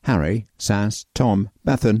 Dad, Harry, Sass, Tom,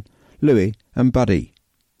 Bethan, Louis and Buddy.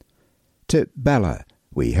 To Bella,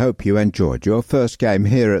 we hope you enjoyed your first game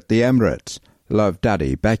here at the Emirates. Love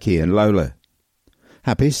Daddy, Becky and Lola.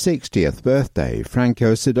 Happy 60th birthday,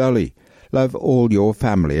 Franco Sidoli. Love all your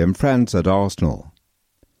family and friends at Arsenal.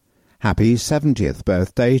 Happy 70th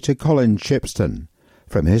birthday to Colin Shipston,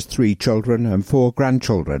 from his 3 children and 4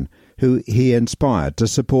 grandchildren, who he inspired to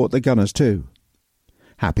support the Gunners too.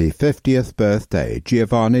 Happy 50th birthday,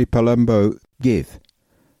 Giovanni Palumbo Give.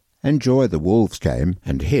 Enjoy the Wolves game,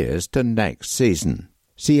 and here's to next season.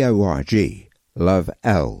 CORG. Love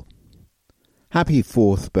L. Happy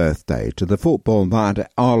 4th birthday to the football lad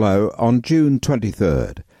Arlo on June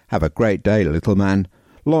 23rd. Have a great day, little man.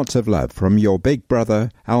 Lots of love from your big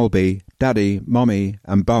brother, Albie, Daddy, Mommy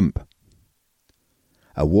and Bump.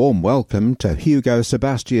 A warm welcome to Hugo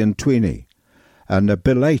Sebastian Tweeny, and a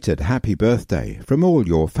belated happy birthday from all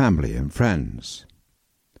your family and friends.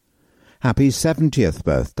 Happy 70th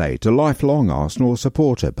birthday to lifelong Arsenal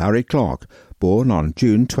supporter Barry Clark, born on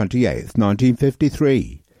June 28,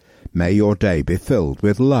 1953. May your day be filled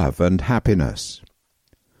with love and happiness.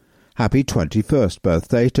 Happy 21st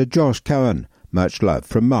birthday to Josh Cohen. Much love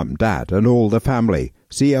from Mum, Dad and all the family.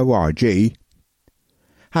 CORG.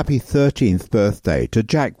 Happy 13th birthday to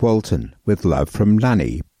Jack Walton, with love from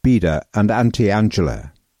Nanny, Beda and Auntie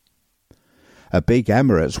Angela. A big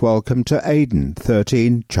Emirates welcome to Aidan,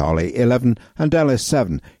 13, Charlie, 11 and Ellis,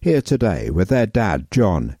 7, here today with their dad,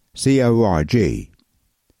 John, COIG.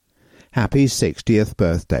 Happy 60th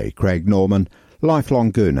birthday, Craig Norman,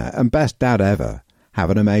 lifelong Gooner and best dad ever. Have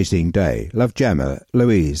an amazing day. Love Gemma,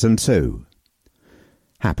 Louise and Sue.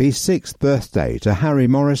 Happy 6th birthday to Harry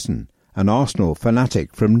Morrison, an Arsenal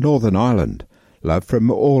fanatic from Northern Ireland. Love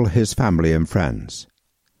from all his family and friends.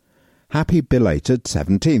 Happy belated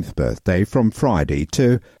 17th birthday from Friday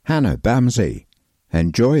to Hannah Bamsey.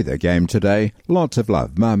 Enjoy the game today. Lots of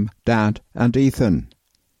love, Mum, Dad and Ethan.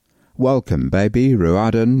 Welcome, baby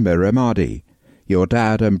Ruadan Miramadi. Your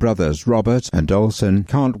dad and brothers Robert and Olsen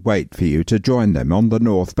can't wait for you to join them on the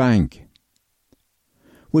North Bank.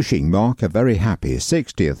 Wishing Mark a very happy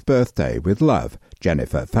 60th birthday with love,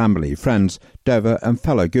 Jennifer, family, friends, Dover and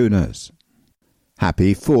fellow Gooners.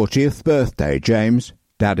 Happy 40th birthday, James.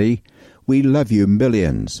 Daddy, we love you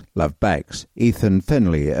millions. Love Bex, Ethan,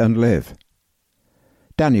 Finley and Liv.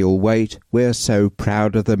 Daniel Waite, we're so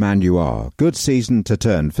proud of the man you are. Good season to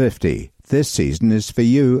turn 50. This season is for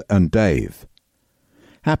you and Dave.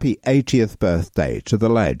 Happy 80th birthday to the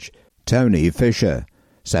Ledge, Tony Fisher.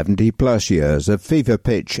 70-plus years of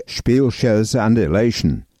fever-pitch spielshows and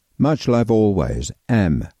elation. Much love always,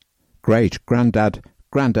 M. Great-granddad,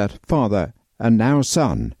 granddad, father, and now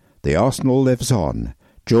son. The Arsenal lives on.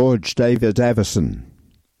 George David Everson.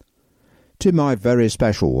 To my very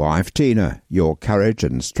special wife, Tina, your courage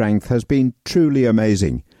and strength has been truly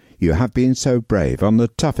amazing. You have been so brave on the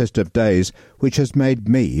toughest of days, which has made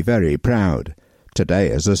me very proud. Today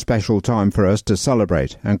is a special time for us to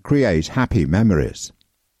celebrate and create happy memories.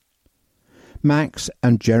 Max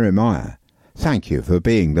and Jeremiah, thank you for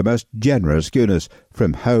being the most generous Gooners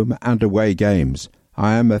from home and away games.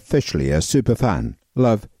 I am officially a superfan.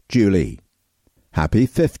 Love, Julie. Happy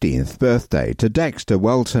 15th birthday to Dexter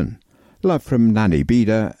Welton. Love from Nanny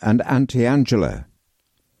Beda and Auntie Angela.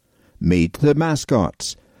 Meet the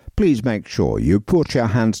mascots. Please make sure you put your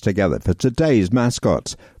hands together for today's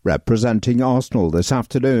mascots. Representing Arsenal this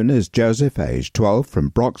afternoon is Joseph, aged 12,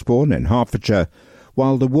 from Broxbourne in Hertfordshire,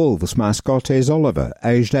 while the Wolves mascot is Oliver,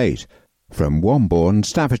 aged 8, from Wombourne,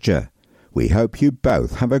 Staffordshire. We hope you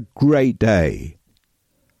both have a great day.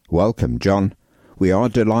 Welcome, John. We are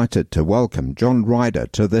delighted to welcome John Ryder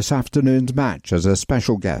to this afternoon's match as a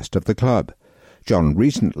special guest of the club. John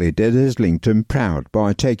recently did Islington proud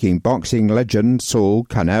by taking boxing legend Saul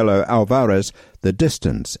Canelo Alvarez the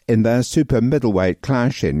distance in their super middleweight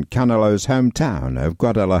clash in Canelo's hometown of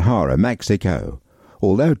Guadalajara, Mexico.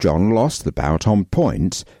 Although John lost the bout on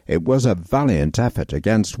points, it was a valiant effort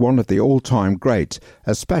against one of the all-time greats,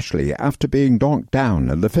 especially after being knocked down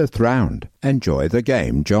in the 5th round. Enjoy the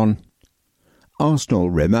game, John. Arsenal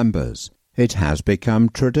remembers. It has become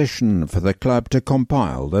tradition for the club to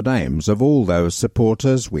compile the names of all those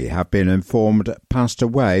supporters we have been informed passed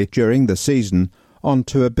away during the season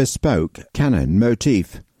onto a bespoke cannon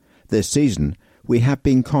motif. This season, we have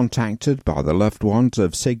been contacted by the loved ones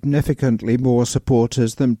of significantly more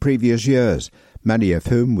supporters than previous years, many of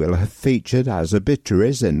whom will have featured as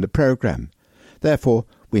obituaries in the programme. Therefore,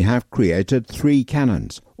 we have created 3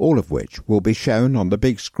 cannons, all of which will be shown on the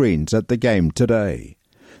big screens at the game today.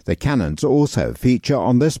 The cannons also feature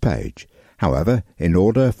on this page. However, in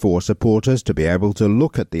order for supporters to be able to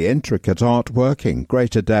look at the intricate artwork in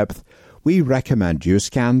greater depth, we recommend you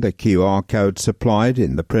scan the QR code supplied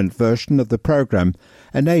in the print version of the programme,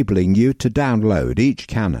 enabling you to download each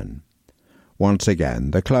cannon. Once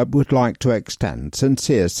again, the club would like to extend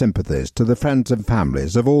sincere sympathies to the friends and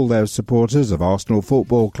families of all those supporters of Arsenal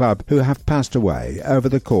Football Club who have passed away over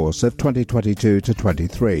the course of 2022 to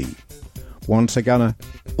 23. Once a gunner,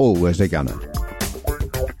 always a gunner.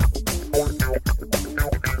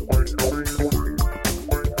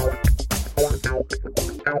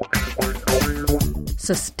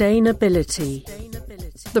 Sustainability.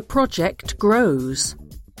 The project grows.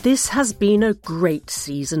 This has been a great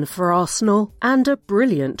season for Arsenal and a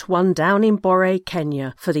brilliant one down in Borre,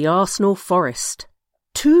 Kenya for the Arsenal Forest.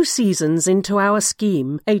 2 seasons into our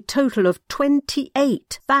scheme, a total of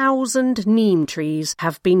 28,000 neem trees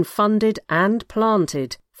have been funded and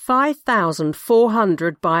planted.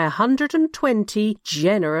 5,400 by 120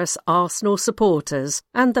 generous Arsenal supporters,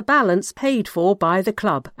 and the balance paid for by the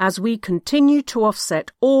club as we continue to offset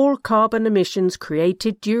all carbon emissions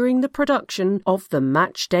created during the production of the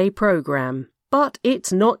matchday programme. But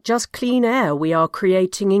it's not just clean air we are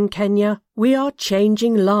creating in Kenya, we are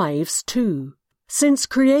changing lives too. Since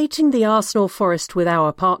creating the Arsenal Forest with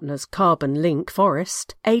our partners Carbon Link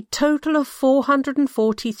Forest, a total of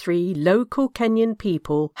 443 local Kenyan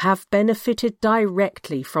people have benefited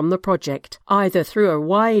directly from the project, either through a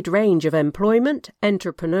wide range of employment,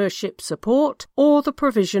 entrepreneurship support, or the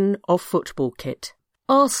provision of football kit.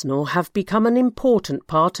 Arsenal have become an important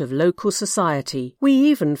part of local society. We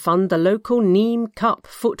even fund the local Neem Cup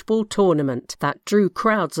football tournament that drew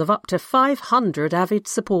crowds of up to 500 avid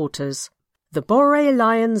supporters. The Boré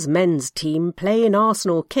Lions men's team play in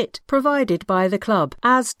Arsenal kit provided by the club,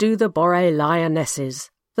 as do the Boré Lionesses.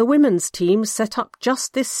 The women's team set up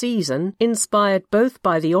just this season, inspired both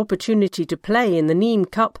by the opportunity to play in the Neem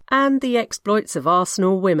Cup and the exploits of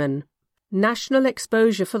Arsenal women. National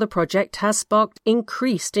exposure for the project has sparked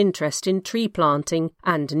increased interest in tree planting,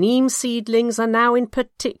 and neem seedlings are now in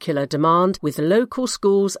particular demand with local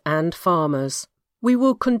schools and farmers. We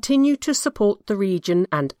will continue to support the region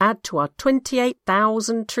and add to our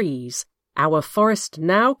 28,000 trees. Our forest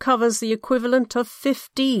now covers the equivalent of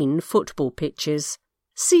 15 football pitches.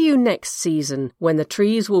 See you next season, when the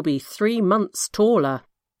trees will be 3 months taller.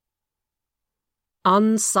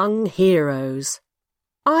 Unsung Heroes.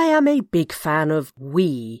 I am a big fan of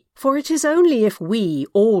we, for it is only if we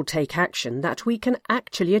all take action that we can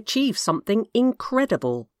actually achieve something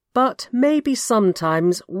incredible. But maybe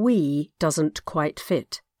sometimes we doesn't quite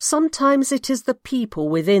fit. Sometimes it is the people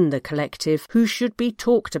within the collective who should be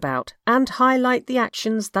talked about and highlight the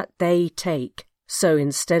actions that they take. So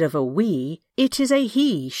instead of a we, it is a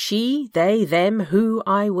he, she, they, them who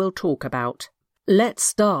I will talk about. Let's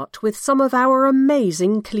start with some of our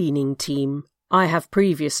amazing cleaning team. I have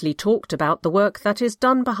previously talked about the work that is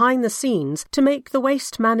done behind the scenes to make the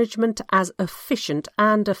waste management as efficient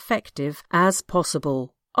and effective as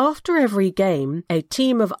possible. After every game, a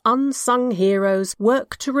team of unsung heroes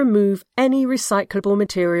work to remove any recyclable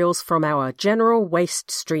materials from our general waste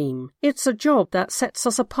stream. It's a job that sets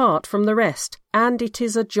us apart from the rest, and it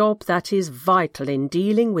is a job that is vital in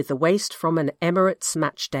dealing with the waste from an Emirates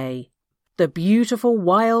match day. The beautiful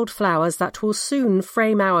wild flowers that will soon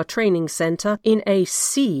frame our training centre in a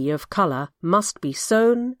sea of colour must be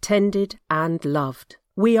sown, tended and loved.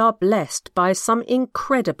 We are blessed by some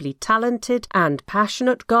incredibly talented and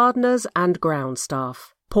passionate gardeners and ground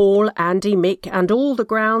staff. Paul, Andy, Mick and all the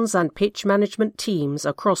grounds and pitch management teams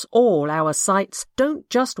across all our sites don't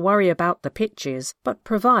just worry about the pitches, but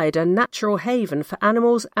provide a natural haven for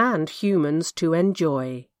animals and humans to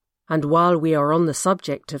enjoy. And while we are on the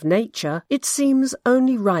subject of nature, it seems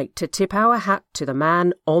only right to tip our hat to the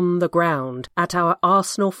man on the ground at our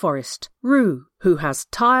Arsenal Forest, Rue, who has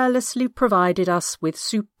tirelessly provided us with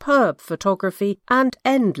superb photography and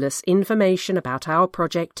endless information about our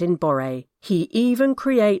project in Boré. He even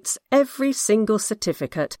creates every single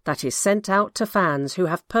certificate that is sent out to fans who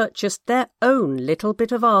have purchased their own little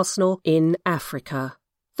bit of Arsenal in Africa.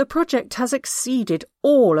 The project has exceeded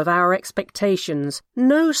all of our expectations,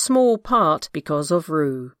 no small part because of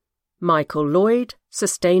Rue. Michael Lloyd,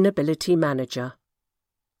 Sustainability Manager.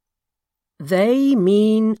 They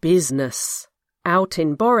mean business. Out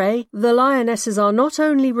in Boré, the Lionesses are not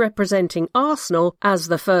only representing Arsenal as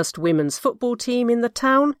the first women's football team in the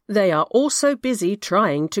town, they are also busy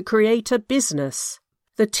trying to create a business.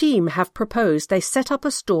 The team have proposed they set up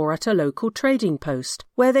a store at a local trading post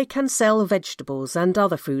where they can sell vegetables and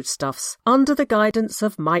other foodstuffs under the guidance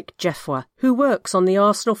of Mike Jeffwa, who works on the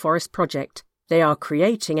Arsenal Forest project. They are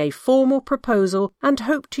creating a formal proposal and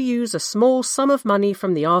hope to use a small sum of money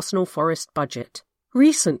from the Arsenal Forest budget.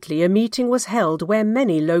 Recently, a meeting was held where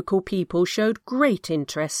many local people showed great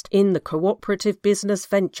interest in the cooperative business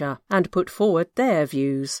venture and put forward their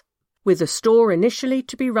views. With the store initially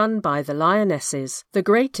to be run by the Lionesses, the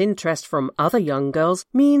great interest from other young girls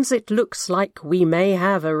means it looks like we may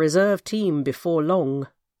have a reserve team before long.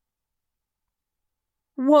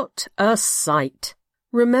 What a sight!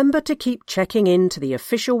 Remember to keep checking into the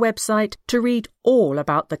official website to read all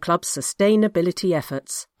about the club's sustainability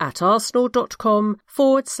efforts at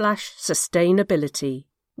arsenal.com/sustainability.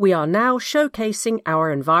 We are now showcasing our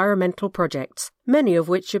environmental projects, many of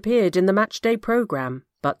which appeared in the matchday programme.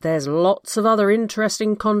 But there's lots of other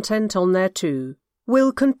interesting content on there too.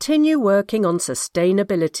 We'll continue working on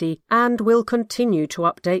sustainability and we'll continue to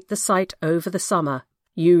update the site over the summer.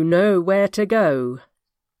 You know where to go.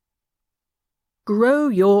 Grow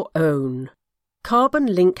your own. Carbon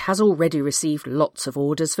Link has already received lots of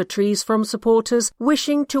orders for trees from supporters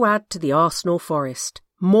wishing to add to the Arsenal Forest.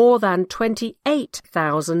 More than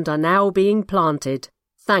 28,000 are now being planted.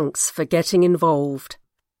 Thanks for getting involved.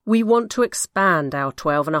 We want to expand our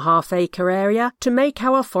 12.5-acre area to make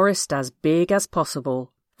our forest as big as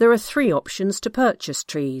possible. There are 3 options to purchase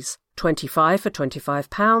trees: 25 for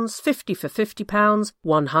 £25, 50 for £50,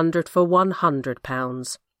 100 for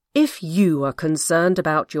 £100. If you are concerned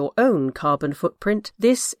about your own carbon footprint,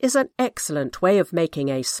 this is an excellent way of making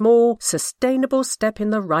a small, sustainable step in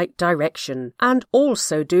the right direction, and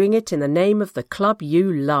also doing it in the name of the club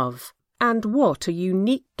you love. And what a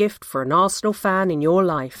unique gift for an Arsenal fan in your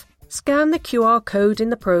life. Scan the QR code in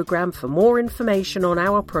the programme for more information on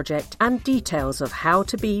our project and details of how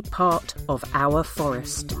to be part of our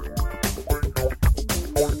forest.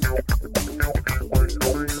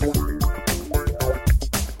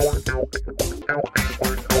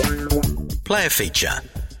 Player feature: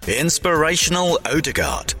 Inspirational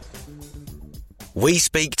Odegaard. We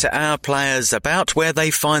speak to our players about where they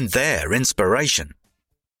find their inspiration.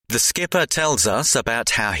 The skipper tells us about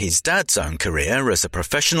how his dad's own career as a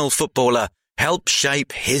professional footballer helped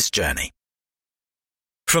shape his journey.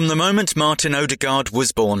 From the moment Martin Odegaard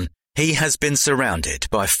was born, he has been surrounded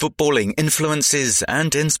by footballing influences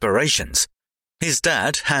and inspirations. His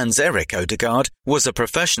dad, Hans-Erik Odegaard, was a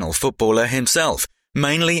professional footballer himself,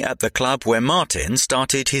 mainly at the club where Martin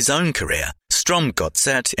started his own career,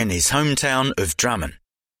 Strømgodset, in his hometown of Drammen.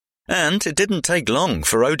 And it didn't take long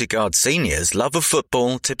for Odegaard Sr.'s love of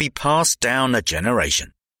football to be passed down a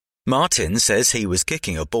generation. Martin says he was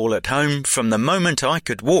kicking a ball at home from the moment I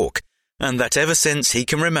could walk, and that ever since he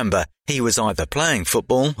can remember, he was either playing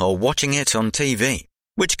football or watching it on TV,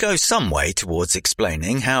 which goes some way towards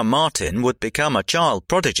explaining how Martin would become a child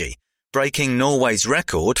prodigy, breaking Norway's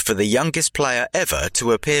record for the youngest player ever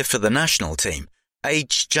to appear for the national team,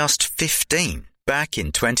 aged just 15, back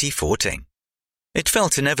in 2014. It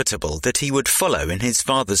felt inevitable that he would follow in his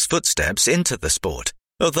father's footsteps into the sport,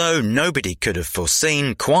 although nobody could have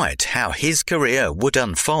foreseen quite how his career would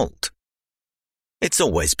unfold. It's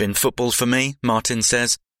always been football for me, Martin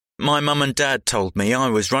says. My mum and dad told me I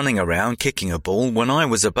was running around kicking a ball when I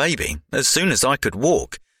was a baby, as soon as I could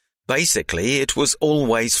walk. Basically, it was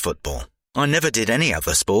always football. I never did any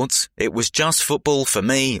other sports. It was just football for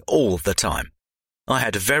me all the time. I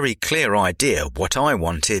had a very clear idea what I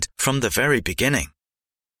wanted from the very beginning.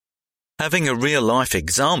 Having a real-life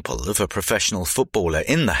example of a professional footballer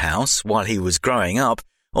in the house while he was growing up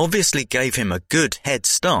obviously gave him a good head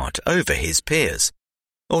start over his peers.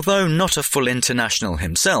 Although not a full international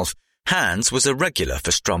himself, Hans was a regular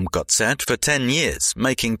for Strømgodset for 10 years,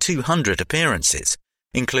 making 200 appearances,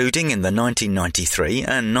 including in the 1993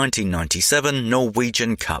 and 1997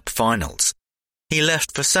 Norwegian Cup finals. He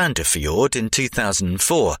left for Sandefjord in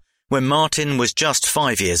 2004, when Martin was just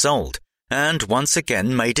 5 years old, and once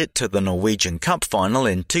again made it to the Norwegian Cup final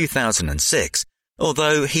in 2006,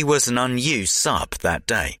 although he was an unused sub that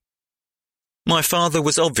day. My father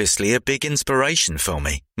was obviously a big inspiration for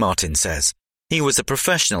me, Martin says. He was a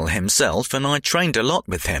professional himself and I trained a lot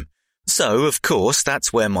with him, so of course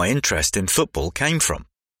that's where my interest in football came from.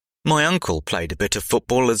 My uncle played a bit of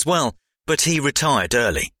football as well, but he retired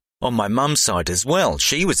early. On my mum's side as well,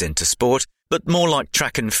 she was into sport, but more like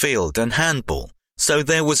track and field and handball, so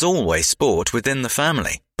there was always sport within the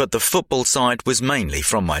family, but the football side was mainly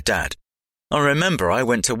from my dad. I remember I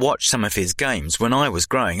went to watch some of his games when I was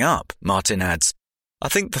growing up, Martin adds. I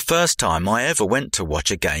think the first time I ever went to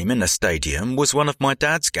watch a game in a stadium was one of my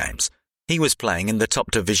dad's games. He was playing in the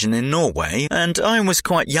top division in Norway, and I was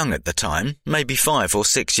quite young at the time, maybe 5 or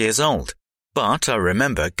 6 years old. But I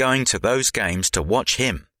remember going to those games to watch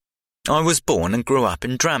him. I was born and grew up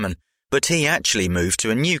in Drammen, but he actually moved to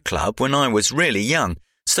a new club when I was really young,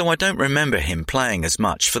 so I don't remember him playing as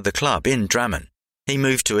much for the club in Drammen. He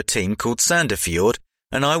moved to a team called Sandefjord,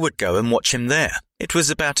 and I would go and watch him there. It was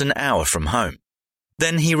about an hour from home.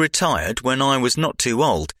 Then he retired when I was not too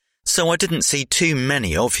old, so I didn't see too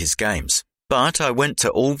many of his games, but I went to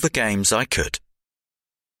all the games I could.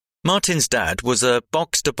 Martin's dad was a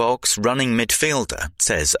box-to-box running midfielder,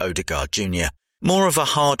 says Odegaard Jr., more of a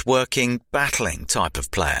hard-working, battling type of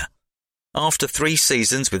player. After 3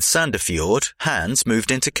 seasons with Sandefjord, Hans moved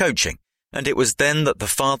into coaching, and it was then that the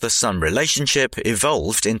father-son relationship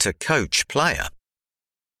evolved into coach-player.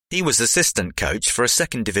 He was assistant coach for a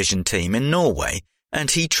second division team in Norway, and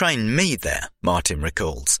he trained me there, Martin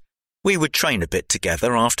recalls. We would train a bit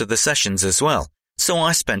together after the sessions as well, so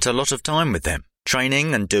I spent a lot of time with him,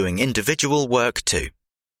 training and doing individual work too.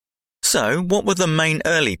 So, what were the main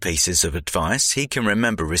early pieces of advice he can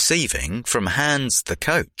remember receiving from Hans the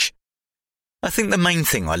coach? I think the main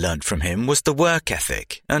thing I learnt from him was the work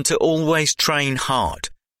ethic and to always train hard.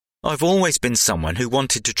 I've always been someone who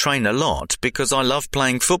wanted to train a lot because I love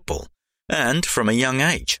playing football, and from a young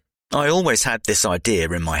age. I always had this idea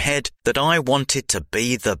in my head that I wanted to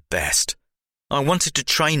be the best. I wanted to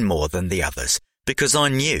train more than the others because I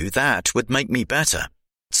knew that would make me better.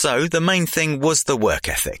 So the main thing was the work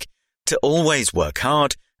ethic. To always work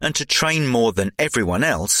hard and to train more than everyone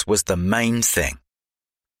else was the main thing.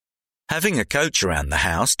 Having a coach around the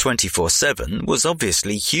house 24/7 was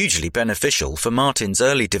obviously hugely beneficial for Martin's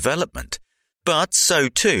early development, but so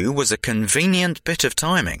too was a convenient bit of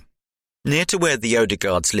timing. Near to where the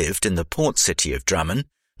Odegaards lived in the port city of Drammen,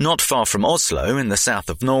 not far from Oslo in the south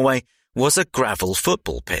of Norway, was a gravel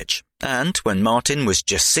football pitch, and when Martin was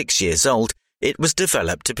just 6 years old, it was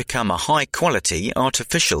developed to become a high-quality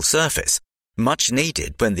artificial surface, much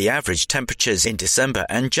needed when the average temperatures in December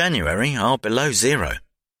and January are below zero.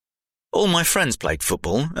 All my friends played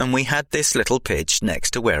football, and we had this little pitch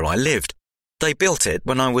next to where I lived. They built it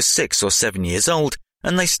when I was 6 or 7 years old,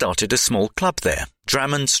 and they started a small club there,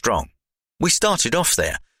 Drammen Strong. We started off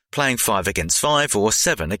there, playing 5 against 5 or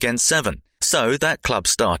 7 against 7, so that club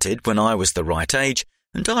started when I was the right age,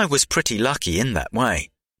 and I was pretty lucky in that way.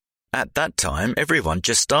 At that time, everyone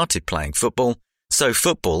just started playing football, so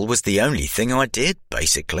football was the only thing I did,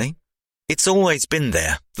 basically. It's always been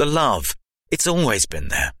there, the love. It's always been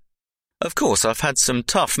there. Of course, I've had some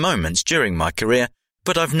tough moments during my career,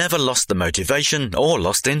 but I've never lost the motivation or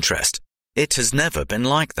lost interest. It has never been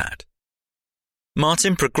like that.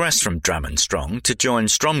 Martin progressed from Drammen Strong to join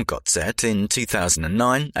Strømgodset in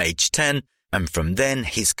 2009, aged 10, and from then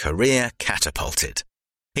his career catapulted.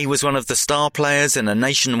 He was one of the star players in a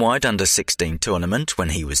nationwide under-16 tournament when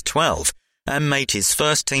he was 12, and made his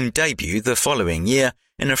first team debut the following year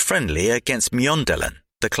in a friendly against Mjøndalen,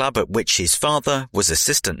 the club at which his father was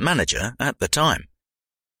assistant manager at the time.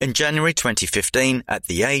 In January 2015, at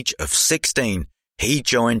the age of 16, he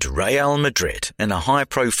joined Real Madrid in a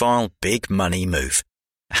high-profile, big-money move.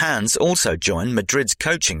 Hans also joined Madrid's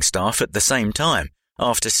coaching staff at the same time,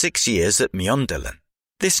 after 6 years at Mjøndalen.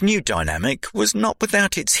 This new dynamic was not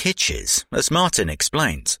without its hitches, as Martin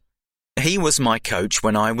explains. He was my coach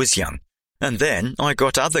when I was young, and then I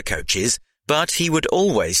got other coaches, but he would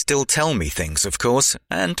always still tell me things, of course,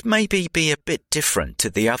 and maybe be a bit different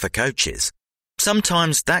to the other coaches.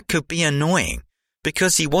 Sometimes that could be annoying,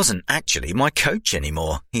 because he wasn't actually my coach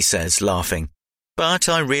anymore, he says, laughing. But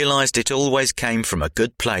I realized it always came from a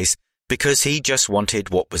good place, because he just wanted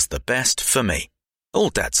what was the best for me. All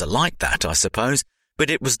dads are like that, I suppose, but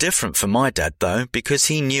it was different for my dad, though, because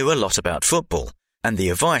he knew a lot about football, and the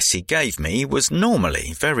advice he gave me was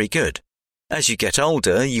normally very good. As you get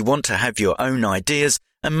older, you want to have your own ideas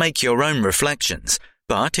and make your own reflections,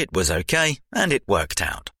 but it was okay, and it worked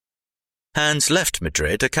out. Hans left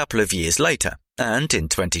Madrid a couple of years later, and in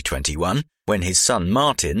 2021, when his son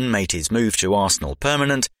Martin made his move to Arsenal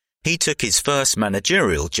permanent, he took his first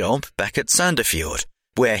managerial job back at Sandefjord,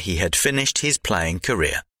 where he had finished his playing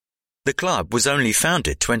career. The club was only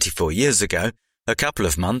founded 24 years ago, a couple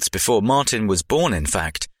of months before Martin was born in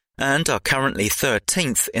fact, and are currently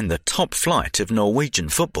 13th in the top flight of Norwegian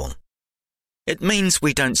football. It means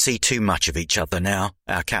we don't see too much of each other now,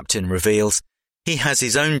 our captain reveals. He has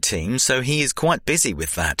his own team, so he is quite busy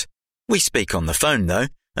with that. We speak on the phone though,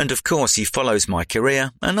 and of course he follows my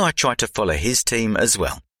career, and I try to follow his team as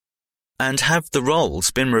well. And have the roles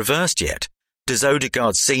been reversed yet? Does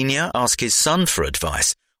Odegaard Sr. ask his son for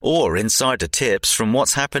advice, or insider tips from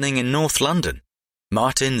what's happening in North London?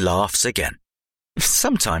 Martin laughs again.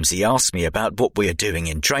 Sometimes he asks me about what we are doing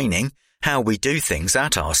in training, how we do things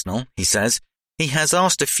at Arsenal, he says. He has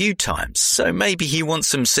asked a few times, so maybe he wants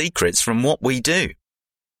some secrets from what we do.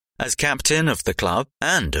 As captain of the club,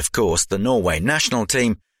 and of course the Norway national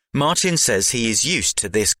team, Martin says he is used to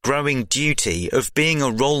this growing duty of being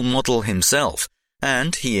a role model himself,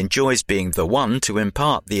 and he enjoys being the one to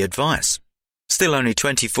impart the advice. Still only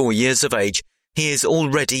 24 years of age, he is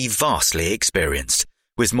already vastly experienced,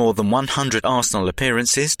 with more than 100 Arsenal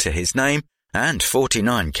appearances to his name and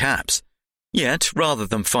 49 caps. Yet, rather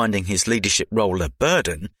than finding his leadership role a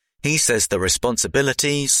burden, he says the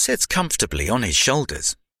responsibility sits comfortably on his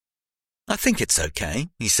shoulders. I think it's okay,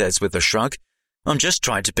 he says with a shrug. I'm just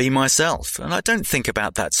trying to be myself, and I don't think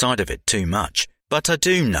about that side of it too much. But I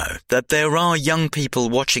do know that there are young people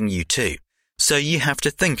watching you too, so you have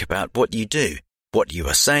to think about what you do, what you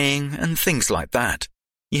are saying, and things like that.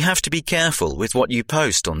 You have to be careful with what you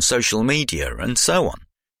post on social media and so on.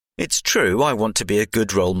 It's true I want to be a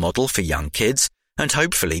good role model for young kids, and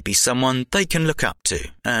hopefully be someone they can look up to,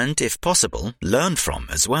 and, if possible, learn from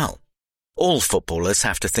as well. All footballers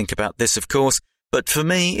have to think about this, of course, but for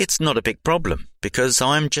me it's not a big problem, because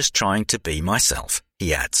I'm just trying to be myself,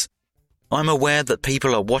 he adds. I'm aware that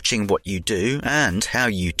people are watching what you do and how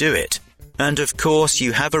you do it, and of course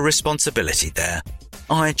you have a responsibility there.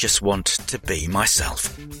 I just want to be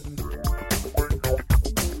myself.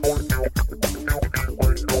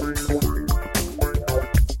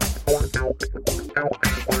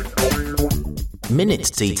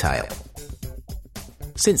 Minute detail.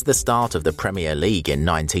 Since the start of the Premier League in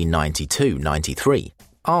 1992-93,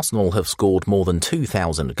 Arsenal have scored more than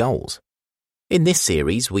 2,000 goals. In this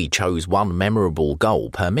series, we chose one memorable goal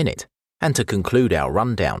per minute, and to conclude our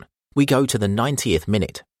rundown, we go to the 90th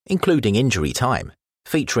minute, including injury time,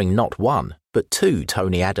 featuring not one, but two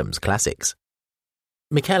Tony Adams classics.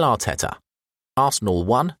 Mikel Arteta, Arsenal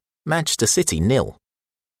 1, Manchester City 0.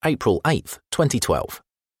 April 8, 2012.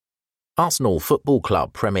 Arsenal Football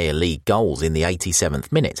Club Premier League goals in the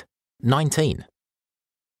 87th minute, 19.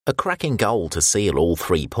 A cracking goal to seal all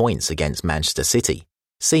 3 points against Manchester City,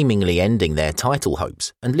 seemingly ending their title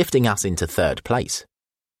hopes and lifting us into third place.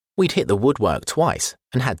 We'd hit the woodwork twice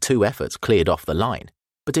and had 2 efforts cleared off the line,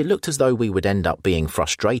 but it looked as though we would end up being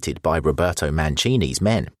frustrated by Roberto Mancini's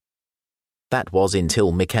men. That was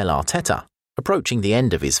until Mikel Arteta, approaching the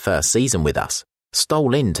end of his first season with us,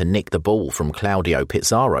 stole in to nick the ball from Claudio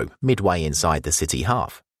Pizarro midway inside the City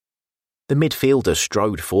half. The midfielder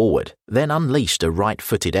strode forward, then unleashed a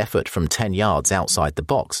right-footed effort from 10 yards outside the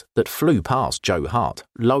box that flew past Joe Hart,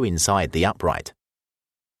 low inside the upright.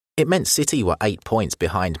 It meant City were 8 points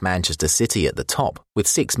behind Manchester City at the top, with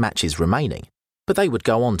 6 matches remaining, but they would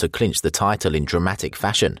go on to clinch the title in dramatic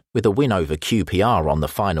fashion with a win over QPR on the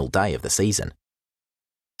final day of the season.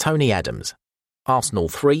 Tony Adams, Arsenal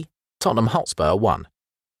 3, Tottenham Hotspur 1.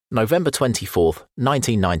 November 24,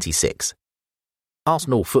 1996.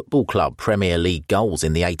 Arsenal Football Club Premier League goals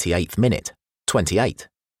in the 88th minute, 28.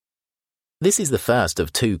 This is the first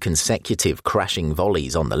of 2 consecutive crashing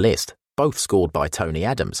volleys on the list, both scored by Tony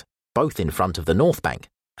Adams, both in front of the North Bank,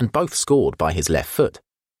 and both scored by his left foot.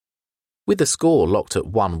 With the score locked at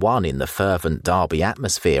 1-1 in the fervent derby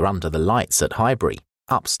atmosphere under the lights at Highbury,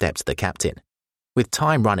 up stepped the captain. With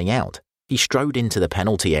time running out, he strode into the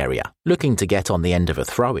penalty area, looking to get on the end of a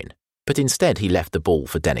throw-in, but instead he left the ball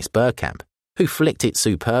for Dennis Bergkamp, who flicked it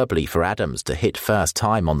superbly for Adams to hit first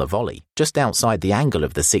time on the volley, just outside the angle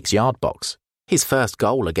of the 6-yard box. His first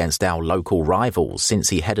goal against our local rivals since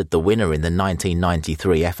he headed the winner in the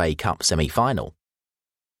 1993 FA Cup semi-final.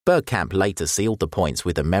 Bergkamp later sealed the points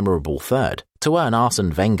with a memorable third to earn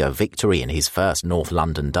Arsene Wenger victory in his first North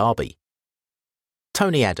London derby.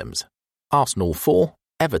 Tony Adams, Arsenal 4,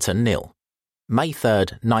 Everton 0. May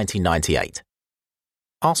 3rd, 1998.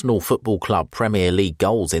 Arsenal Football Club Premier League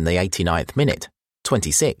goals in the 89th minute,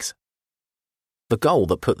 26. The goal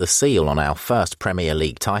that put the seal on our first Premier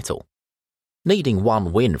League title. Needing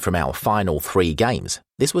one win from our final 3 games,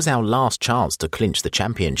 this was our last chance to clinch the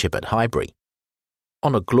championship at Highbury.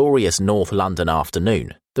 On a glorious North London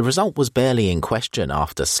afternoon, the result was barely in question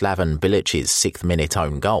after Slaven Bilic's 6th-minute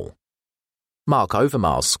own goal. Mark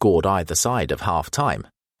Overmars scored either side of half-time,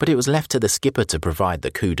 but it was left to the skipper to provide the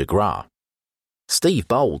coup de grace. Steve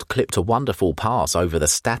Bold clipped a wonderful pass over the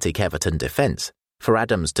static Everton defence for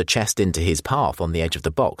Adams to chest into his path on the edge of the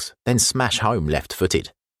box, then smash home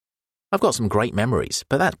left-footed. "I've got some great memories,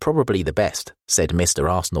 but that's probably the best," said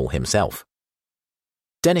Mr. Arsenal himself.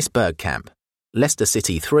 Dennis Bergkamp, Leicester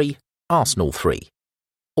City 3, Arsenal 3.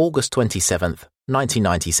 August 27th,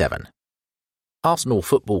 1997. Arsenal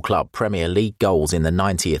Football Club Premier League goals in the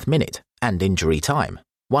 90th minute and injury time,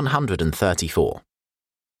 134.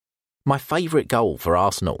 My favourite goal for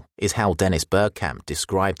Arsenal is how Dennis Bergkamp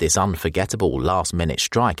described this unforgettable last-minute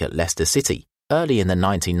strike at Leicester City early in the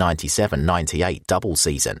 1997-98 double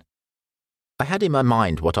season. "I had in my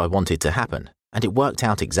mind what I wanted to happen, and it worked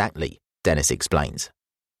out exactly," Dennis explains.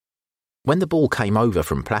 "When the ball came over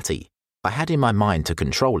from Platty, I had in my mind to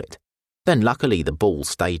control it. Then luckily the ball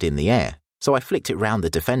stayed in the air, so I flicked it round the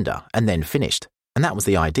defender and then finished, and that was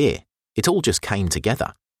the idea. It all just came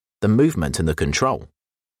together. The movement and the control.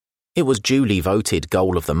 It was duly voted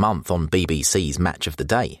Goal of the Month on BBC's Match of the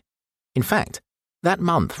Day. In fact, that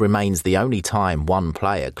month remains the only time one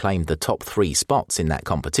player claimed the top 3 spots in that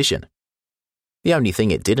competition. The only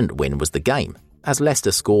thing it didn't win was the game, as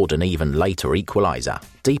Leicester scored an even later equaliser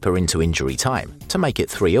deeper into injury time to make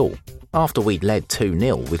it 3-3, after we'd led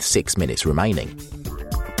 2-0 with 6 minutes remaining.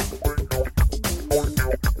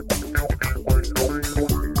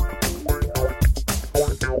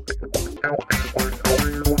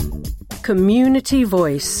 Community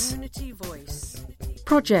Voice.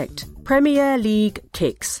 Project Premier League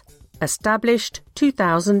Kicks. Established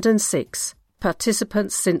 2006.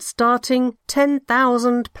 Participants since starting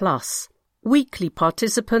 10,000 plus. Weekly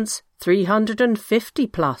participants 350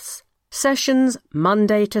 plus. Sessions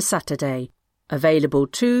Monday to Saturday. Available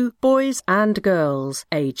to boys and girls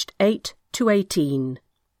aged 8 to 18.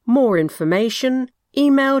 More information,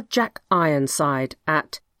 email Jack Ironside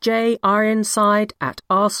at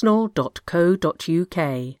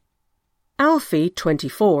jironside@arsenal.co.uk. Alfie,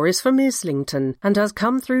 24, is from Islington and has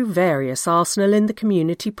come through various Arsenal in the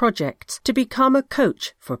Community projects to become a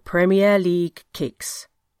coach for Premier League kicks.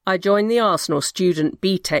 I joined the Arsenal Student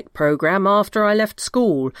BTEC programme after I left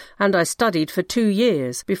school, and I studied for 2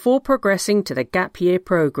 years before progressing to the Gap Year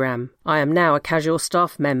programme. I am now a casual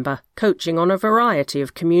staff member, coaching on a variety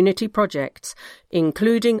of community projects,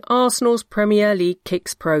 including Arsenal's Premier League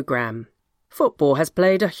Kicks programme. Football has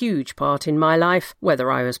played a huge part in my life,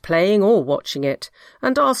 whether I was playing or watching it,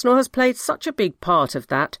 and Arsenal has played such a big part of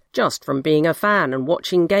that, just from being a fan and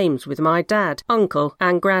watching games with my dad, uncle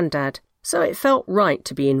and granddad. So it felt right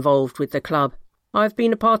to be involved with the club. I've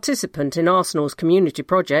been a participant in Arsenal's community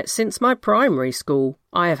project since my primary school.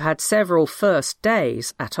 I have had several first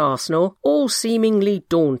days at Arsenal, all seemingly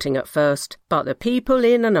daunting at first, but the people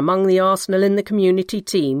in and among the Arsenal in the community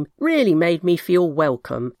team really made me feel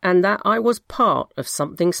welcome and that I was part of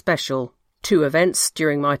something special. 2 events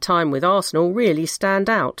during my time with Arsenal really stand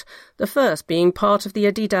out, the first being part of the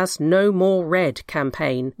Adidas No More Red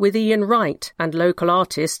campaign with Ian Wright and local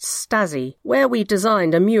artist Stazzy, where we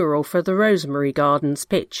designed a mural for the Rosemary Gardens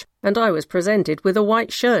pitch, and I was presented with a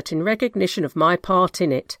white shirt in recognition of my part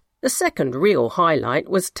in it. The second real highlight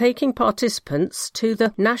was taking participants to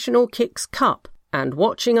the National Kicks Cup and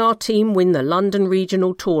watching our team win the London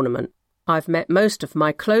Regional Tournament. I've met most of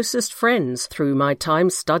my closest friends through my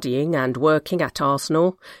time studying and working at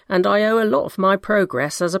Arsenal, and I owe a lot of my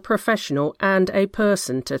progress as a professional and a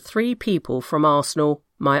person to 3 people from Arsenal.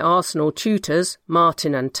 My Arsenal tutors,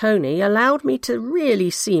 Martin and Tony, allowed me to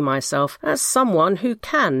really see myself as someone who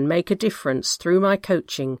can make a difference through my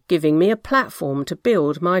coaching, giving me a platform to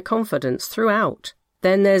build my confidence throughout.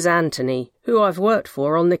 Then there's Anthony, who I've worked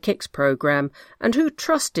for on the Kicks programme and who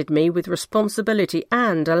trusted me with responsibility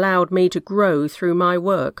and allowed me to grow through my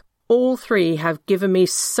work. All 3 have given me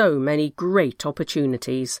so many great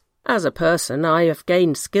opportunities. As a person, I have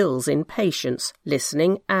gained skills in patience,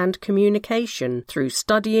 listening and communication through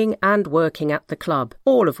studying and working at the club,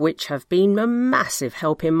 all of which have been a massive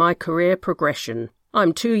help in my career progression.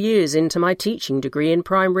 I'm 2 years into my teaching degree in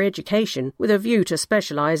primary education with a view to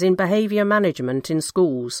specialise in behaviour management in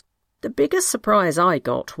schools. The biggest surprise I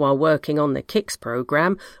got while working on the Kicks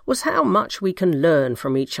programme was how much we can learn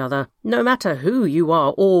from each other, no matter who you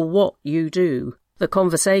are or what you do. The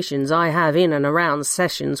conversations I have in and around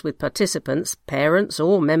sessions with participants, parents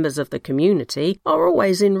or members of the community are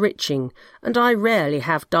always enriching, and I rarely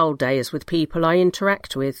have dull days with people I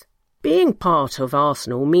interact with. Being part of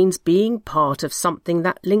Arsenal means being part of something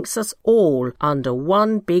that links us all under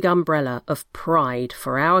one big umbrella of pride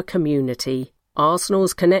for our community.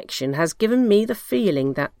 Arsenal's connection has given me the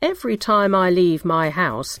feeling that every time I leave my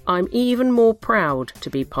house, I'm even more proud to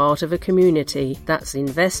be part of a community that's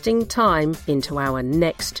investing time into our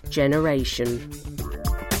next generation.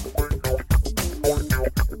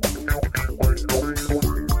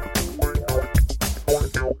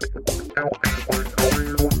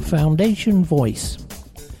 Foundation Voice.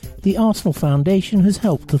 The Arsenal Foundation has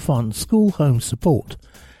helped to fund School Home Support,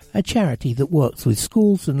 a charity that works with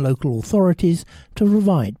schools and local authorities to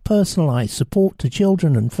provide personalised support to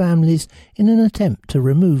children and families in an attempt to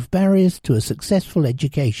remove barriers to a successful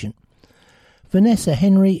education. Vanessa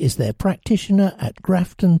Henry is their practitioner at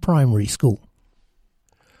Grafton Primary School.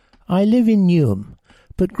 I live in Newham,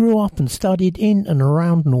 but grew up and studied in and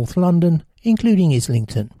around North London, including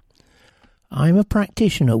Islington. I'm a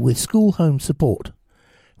practitioner with School Home Support,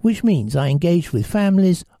 which means I engage with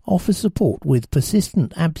families, offer support with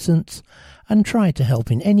persistent absence, and try to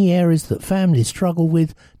help in any areas that families struggle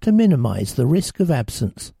with to minimise the risk of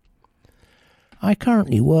absence. I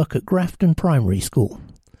currently work at Grafton Primary School.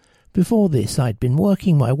 Before this, I'd been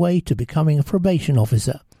working my way to becoming a probation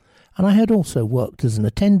officer, and I had also worked as an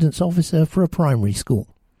attendance officer for a primary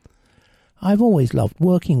school. I've always loved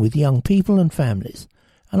working with young people and families,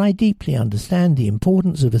 and I deeply understand the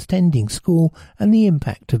importance of attending school and the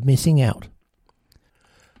impact of missing out.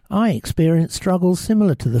 I experience struggles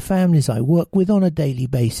similar to the families I work with on a daily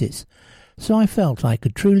basis, so I felt I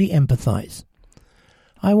could truly empathise.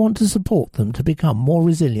 I want to support them to become more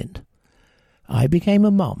resilient. I became a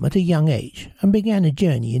mum at a young age and began a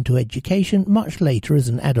journey into education much later as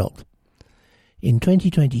an adult. In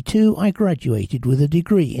 2022, I graduated with a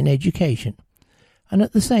degree in education, and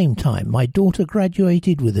at the same time my daughter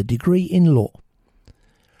graduated with a degree in law.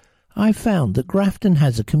 I've found that Grafton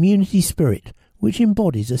has a community spirit which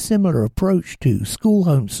embodies a similar approach to School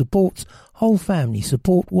Home Support's whole family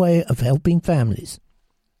support way of helping families.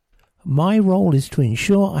 My role is to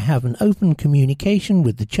ensure I have an open communication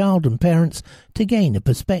with the child and parents to gain a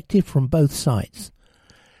perspective from both sides.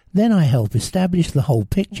 Then I help establish the whole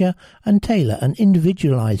picture and tailor an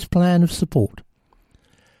individualised plan of support.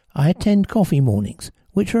 I attend coffee mornings,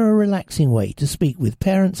 which are a relaxing way to speak with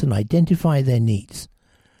parents and identify their needs.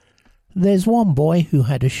 There's one boy who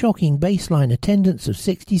had a shocking baseline attendance of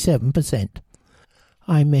 67%.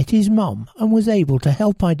 I met his mum and was able to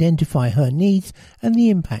help identify her needs and the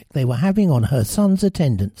impact they were having on her son's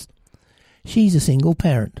attendance. She's a single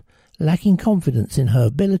parent, lacking confidence in her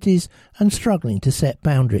abilities and struggling to set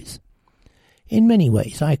boundaries. In many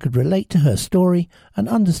ways, I could relate to her story and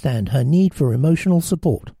understand her need for emotional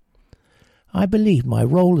support. I believe my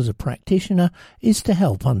role as a practitioner is to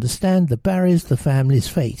help understand the barriers the families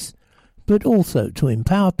face, but also to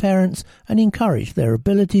empower parents and encourage their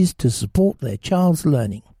abilities to support their child's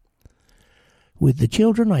learning. With the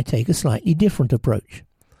children, I take a slightly different approach.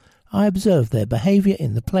 I observe their behaviour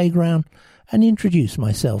in the playground and introduce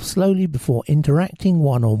myself slowly before interacting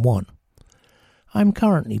one-on-one. I'm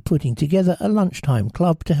currently putting together a lunchtime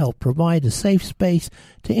club to help provide a safe space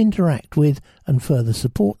to interact with and further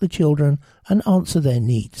support the children and answer their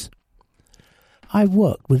needs. I've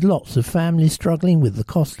worked with lots of families struggling with the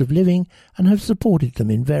cost of living and have supported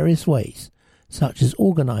them in various ways, such as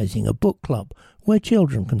organising a book club where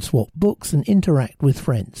children can swap books and interact with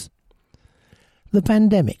friends. The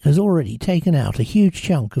pandemic has already taken out a huge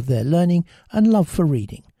chunk of their learning and love for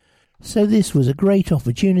reading, so this was a great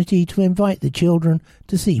opportunity to invite the children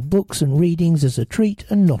to see books and readings as a treat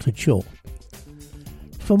and not a chore.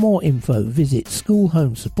 For more info, visit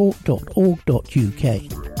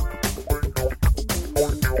schoolhomesupport.org.uk.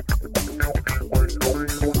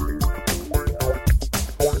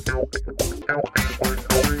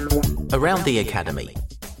 Around the academy,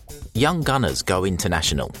 young gunners go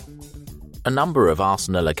international. A number of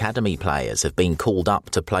Arsenal Academy players have been called up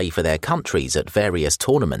to play for their countries at various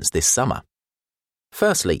tournaments this summer.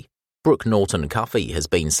 Firstly, Brooke Norton-Cuffy has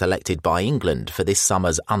been selected by England for this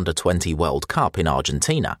summer's Under-20 World Cup in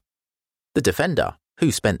Argentina. The defender,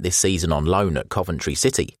 who spent this season on loan at Coventry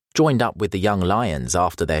City, joined up with the Young Lions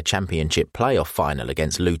after their championship playoff final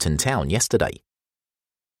against Luton Town yesterday.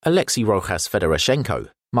 Alexei Rojas Fedorashenko,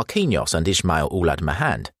 Marquinhos and Ismail Oulad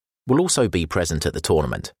Mahand will also be present at the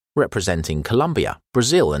tournament, representing Colombia,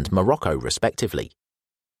 Brazil and Morocco respectively.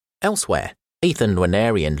 Elsewhere, Ethan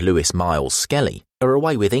Nwaneri and Lewis Miles Skelly are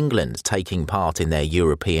away with England taking part in their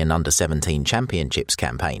European Under-17 Championships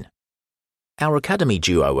campaign. Our academy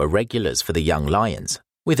duo are regulars for the Young Lions,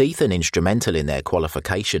 with Ethan instrumental in their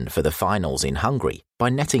qualification for the finals in Hungary by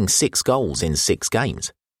netting 6 goals in 6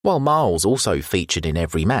 games, while Miles also featured in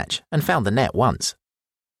every match and found the net once.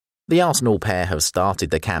 The Arsenal pair have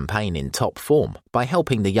started the campaign in top form by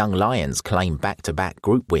helping the Young Lions claim back-to-back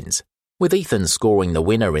group wins, with Ethan scoring the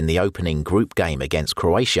winner in the opening group game against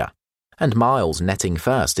Croatia, and Miles netting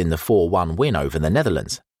first in the 4-1 win over the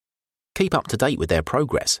Netherlands. Keep up to date with their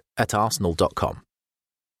progress at arsenal.com.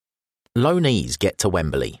 Loanees get to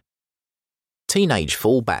Wembley. Teenage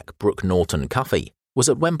fullback Brooke Norton-Cuffy was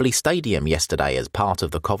at Wembley Stadium yesterday as part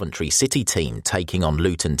of the Coventry City team taking on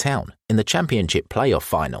Luton Town in the Championship playoff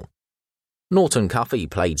final. Norton-Cuffy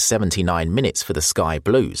played 79 minutes for the Sky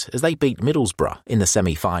Blues as they beat Middlesbrough in the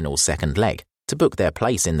semi-final's second leg to book their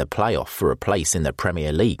place in the playoff for a place in the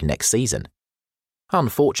Premier League next season.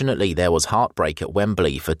 Unfortunately, there was heartbreak at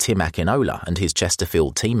Wembley for Tim Akinola and his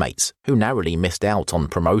Chesterfield teammates, who narrowly missed out on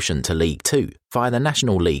promotion to League Two via the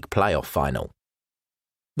National League playoff final.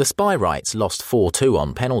 The Spyrights lost 4-2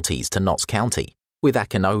 on penalties to Notts County, with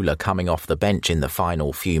Akinola coming off the bench in the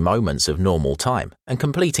final few moments of normal time and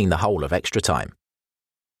completing the whole of extra time.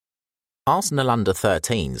 Arsenal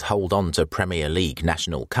Under-13s hold on to Premier League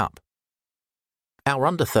National Cup. Our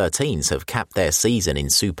Under-13s have capped their season in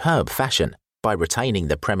superb fashion by retaining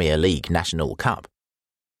the Premier League National Cup.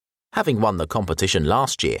 Having won the competition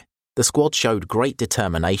last year, the squad showed great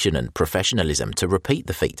determination and professionalism to repeat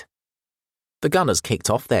the feat. The Gunners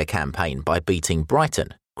kicked off their campaign by beating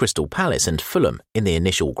Brighton, Crystal Palace and Fulham in the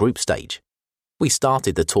initial group stage. We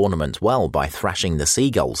started the tournament well by thrashing the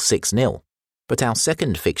Seagulls 6-0, but our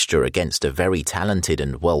second fixture against a very talented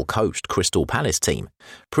and well-coached Crystal Palace team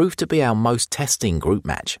proved to be our most testing group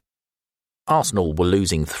match. Arsenal were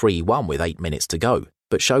losing 3-1 with 8 minutes to go,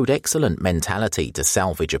 but showed excellent mentality to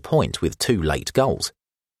salvage a point with 2 late goals,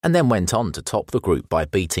 and then went on to top the group by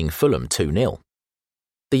beating Fulham 2-0.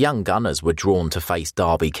 The young Gunners were drawn to face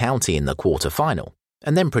Derby County in the quarter-final,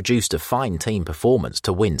 and then produced a fine team performance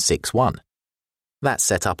to win 6-1. That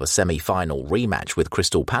set up a semi-final rematch with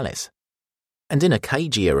Crystal Palace. And in a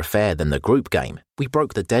cagier affair than the group game, we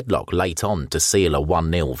broke the deadlock late on to seal a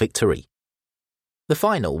 1-0 victory. The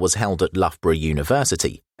final was held at Loughborough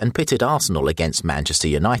University and pitted Arsenal against Manchester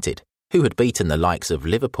United, who had beaten the likes of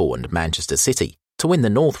Liverpool and Manchester City to win the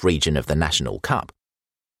North region of the National Cup.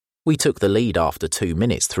 We took the lead after 2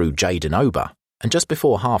 minutes through Jayden Oba, and just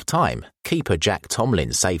before half-time, keeper Jack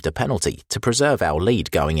Tomlin saved a penalty to preserve our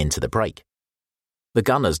lead going into the break. The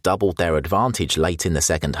Gunners doubled their advantage late in the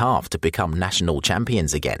second half to become national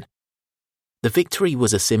champions again. The victory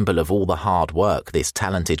was a symbol of all the hard work this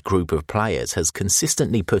talented group of players has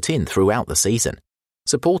consistently put in throughout the season,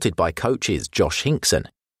 supported by coaches Josh Hinkson,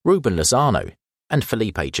 Ruben Lozano and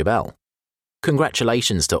Felipe Chabel.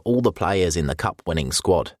 Congratulations to all the players in the cup-winning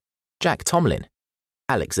squad: Jack Tomlin,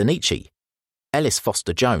 Alex Zanichi, Ellis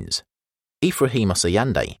Foster-Jones, Ibrahim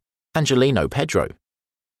Osayande, Angelino Pedro,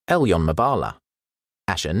 Elyon Mabala,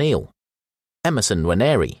 Asher Neal, Emerson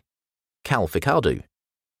Nwaneri, Cal Ficadu,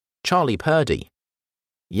 Charlie Purdy,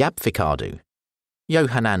 Yab Ficadu,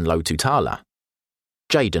 Yohanan Lotutala,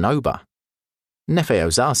 Jayden Oba, Nefe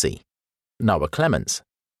Ozasi, Noah Clements,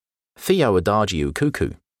 Theo Adagiu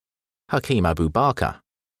Kuku, Hakeem Abubakar,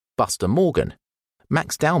 Buster Morgan,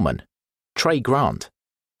 Max Dowman, Trey Grant,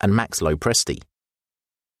 and Max Lopresti.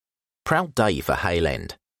 Proud day for Hale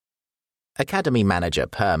End. Academy manager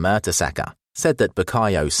Per Mertesacker said that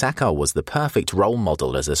Bukayo Saka was the perfect role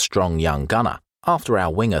model as a strong young gunner after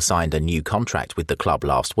our winger signed a new contract with the club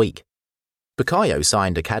last week. Bukayo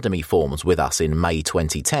signed academy forms with us in May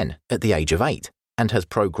 2010 at the age of 8 and has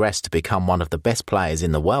progressed to become one of the best players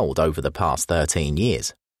in the world over the past 13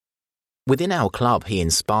 years. Within our club, he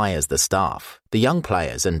inspires the staff, the young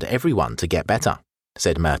players and everyone to get better,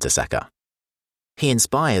 said Mertesacker. He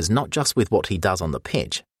inspires not just with what he does on the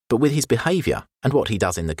pitch, but with his behaviour and what he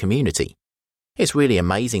does in the community. It's really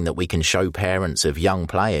amazing that we can show parents of young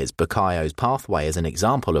players Bukayo's pathway as an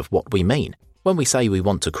example of what we mean when we say we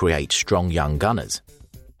want to create strong young gunners.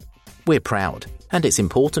 We're proud, and it's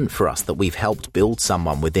important for us that we've helped build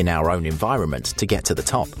someone within our own environment to get to the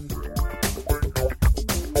top.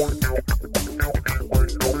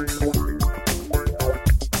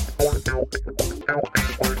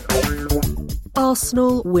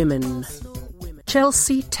 Arsenal women.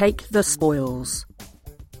 Chelsea take the spoils.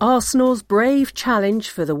 Arsenal's brave challenge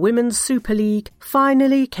for the Women's Super League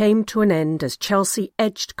finally came to an end as Chelsea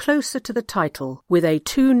edged closer to the title with a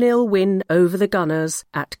 2-0 win over the Gunners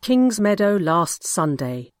at Kingsmeadow last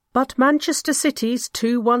Sunday. But Manchester City's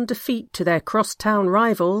 2-1 defeat to their crosstown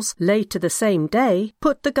rivals later the same day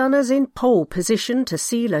put the Gunners in pole position to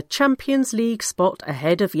seal a Champions League spot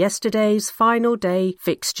ahead of yesterday's final day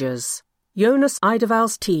fixtures. Jonas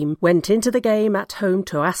Eidevall's team went into the game at home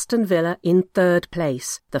to Aston Villa in third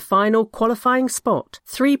place, the final qualifying spot,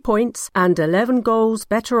 3 points and 11 goals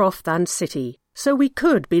better off than City. So we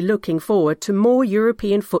could be looking forward to more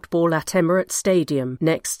European football at Emirates Stadium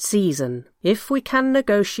next season, if we can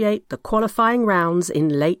negotiate the qualifying rounds in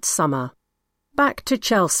late summer. Back to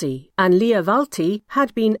Chelsea, and Leah Valti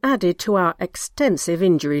had been added to our extensive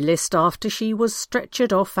injury list after she was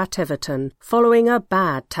stretchered off at Everton, following a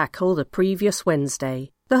bad tackle the previous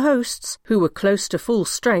Wednesday. The hosts, who were close to full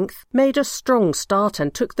strength, made a strong start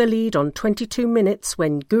and took the lead on 22 minutes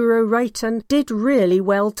when Guro Reiten did really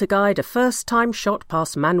well to guide a first-time shot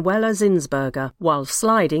past Manuela Zinsberger while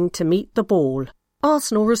sliding to meet the ball.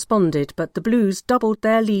 Arsenal responded, but the Blues doubled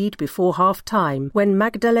their lead before half-time when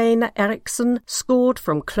Magdalena Eriksson scored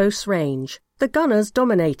from close range. The Gunners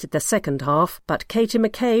dominated the second half, but Katie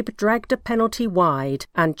McCabe dragged a penalty wide,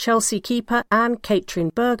 and Chelsea keeper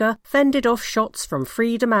Anne-Catherine Berger fended off shots from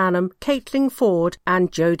Frida Manham, Caitlin Ford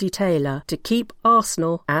and Jodie Taylor to keep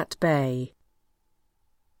Arsenal at bay.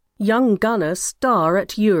 Young Gunners star at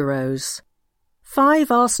Euros.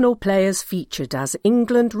 5 Arsenal players featured as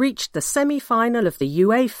England reached the semi-final of the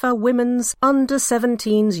UEFA Women's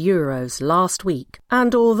Under-17s Euros last week.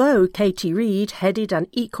 And although Katie Reid headed an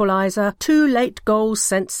equaliser, 2 late goals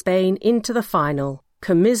sent Spain into the final.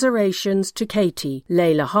 Commiserations to Katie,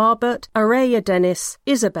 Leila Harbert, Araya Dennis,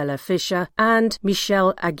 Isabella Fisher and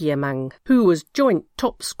Michelle Aguiamang, who was joint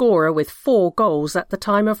top scorer with 4 goals at the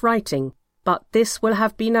time of writing. But this will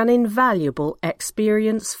have been an invaluable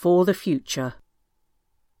experience for the future.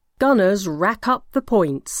 Gunners rack up the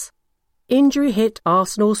points. Injury-hit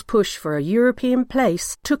Arsenal's push for a European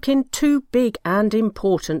place took in 2 big and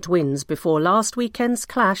important wins before last weekend's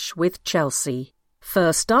clash with Chelsea.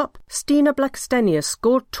 First up, Stina Blackstenius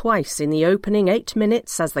scored twice in the opening 8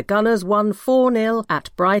 minutes as the Gunners won 4-0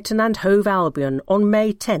 at Brighton and Hove Albion on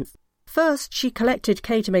May 10th. First, she collected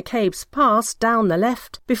Katie McCabe's pass down the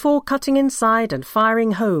left before cutting inside and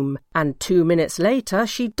firing home, and 2 minutes later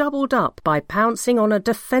she doubled up by pouncing on a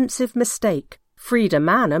defensive mistake. Frida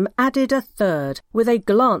Manham added a third with a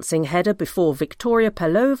glancing header before Victoria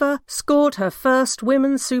Pelova scored her first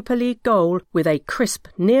Women's Super League goal with a crisp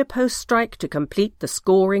near-post strike to complete the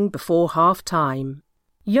scoring before half-time.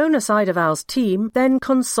 Jonas Eideval's team then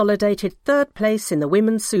consolidated third place in the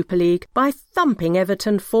Women's Super League by thumping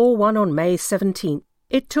Everton 4-1 on May 17th.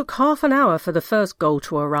 It took half an hour for the first goal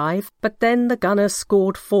to arrive, but then the Gunners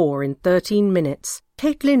scored 4 in 13 minutes.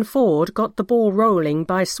 Caitlin Ford got the ball rolling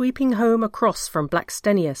by sweeping home across from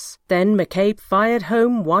Blackstenius. Then McCabe fired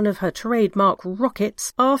home one of her trademark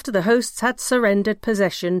rockets after the hosts had surrendered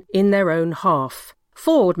possession in their own half.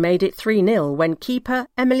 Ford made it 3-0 when keeper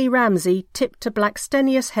Emily Ramsey tipped a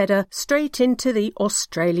Blackstenius header straight into the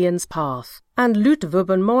Australians' path. And Lut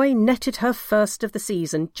Vubenmoy netted her first of the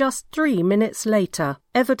season just 3 minutes later.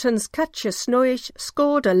 Everton's Katja Snoich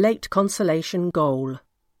scored a late consolation goal.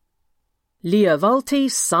 Lia Vulti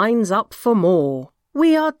signs up for more.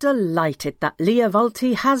 We are delighted that Lia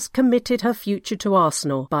Vulti has committed her future to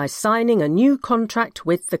Arsenal by signing a new contract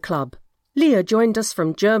with the club. Lia joined us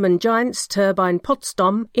from German giants Turbine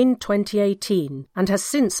Potsdam in 2018 and has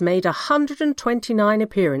since made 129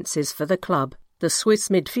 appearances for the club. The Swiss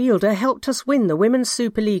midfielder helped us win the Women's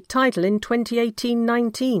Super League title in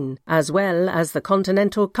 2018-19, as well as the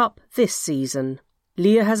Continental Cup this season.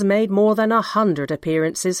 Lia has made more than 100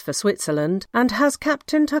 appearances for Switzerland and has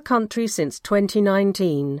captained her country since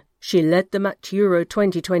 2019. She led them at Euro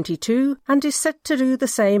 2022 and is set to do the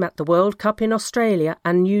same at the World Cup in Australia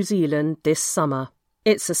and New Zealand this summer.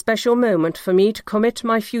 It's a special moment for me to commit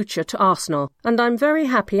my future to Arsenal, and I'm very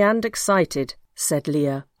happy and excited, said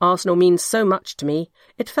Lia. Arsenal means so much to me.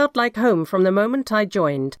 It felt like home from the moment I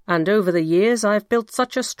joined, and over the years I've built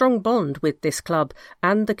such a strong bond with this club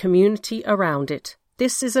and the community around it.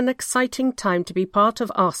 This is an exciting time to be part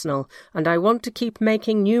of Arsenal, and I want to keep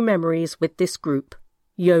making new memories with this group.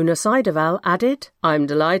 Jonas Eideval added, I'm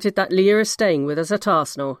delighted that Lia is staying with us at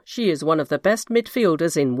Arsenal. She is one of the best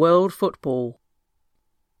midfielders in world football.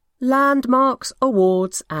 Landmarks,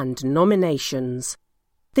 awards and nominations.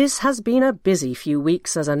 This has been a busy few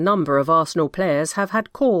weeks as a number of Arsenal players have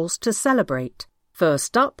had cause to celebrate.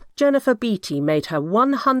 First up, Jennifer Beattie made her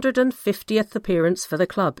 150th appearance for the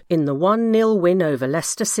club in the 1-0 win over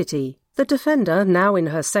Leicester City. The defender, now in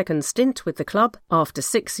her second stint with the club, after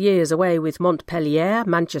 6 years away with Montpellier,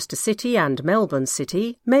 Manchester City and Melbourne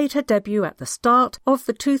City, made her debut at the start of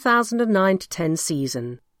the 2009-10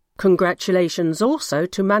 season. Congratulations also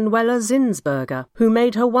to Manuela Zinsberger, who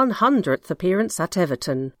made her 100th appearance at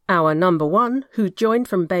Everton. Our number one, who joined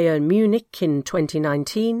from Bayern Munich in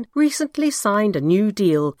 2019, recently signed a new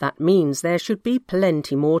deal that means there should be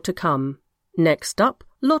plenty more to come. Next up,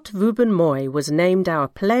 Lot Vubenmoy was named our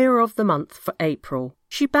Player of the Month for April.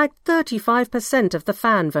 She bagged 35% of the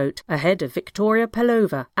fan vote ahead of Victoria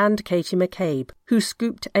Pelova and Katie McCabe, who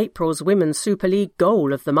scooped April's Women's Super League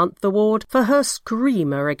Goal of the Month award for her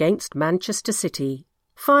screamer against Manchester City.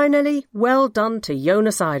 Finally, well done to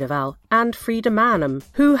Jonas Eideval and Frida Manham,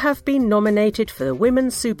 who have been nominated for the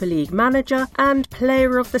Women's Super League Manager and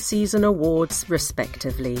Player of the Season awards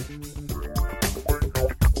respectively.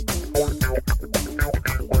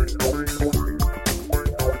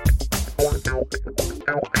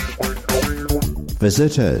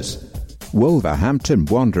 Visitors: Wolverhampton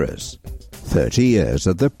Wanderers, 30 years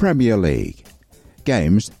of the Premier League.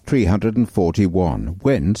 Games 341,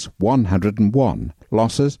 wins 101,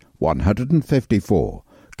 losses 154,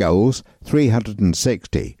 goals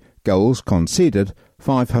 360, goals conceded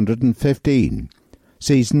 515.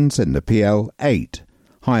 Seasons in the PL 8,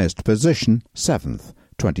 highest position 7th,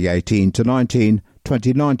 2018-19,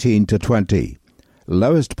 2019-20.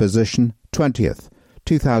 Lowest position 20th,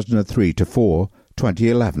 2003-4,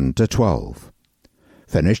 2011-12.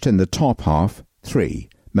 Finished in the top half 3.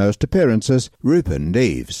 Most appearances Ruben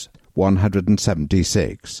Neves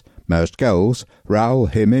 176. Most goals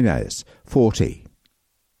Raul Jimenez 40.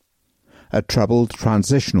 A troubled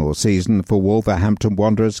transitional season for Wolverhampton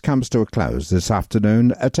Wanderers comes to a close this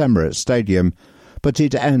afternoon at Emirates Stadium, but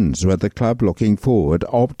it ends with the club looking forward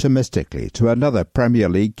optimistically to another Premier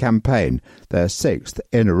League campaign, their 6th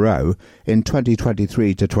in a row in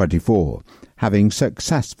 2023-24, having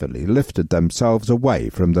successfully lifted themselves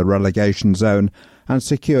away from the relegation zone and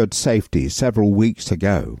secured safety several weeks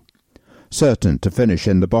ago. Certain to finish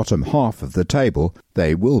in the bottom half of the table,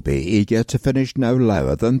 they will be eager to finish no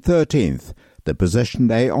lower than 13th, the position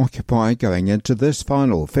they occupy going into this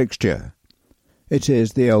final fixture. It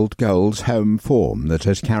is the old goals home form that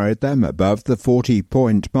has carried them above the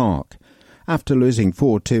 40-point mark. After losing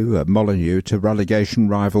 4-2 at Molineux to relegation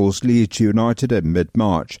rivals Leeds United in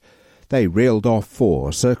mid-March, they reeled off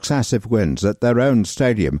 4 successive wins at their own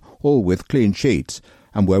stadium, all with clean sheets,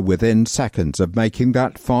 and were within seconds of making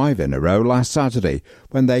that 5 in a row last Saturday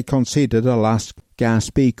when they conceded a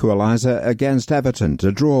last-gasp equaliser against Everton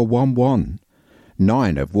to draw 1-1.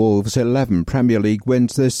 9 of Wolves' 11 Premier League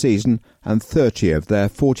wins this season and 30 of their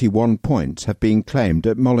 41 points have been claimed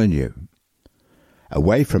at Molineux.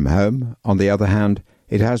 Away from home, on the other hand,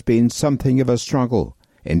 it has been something of a struggle.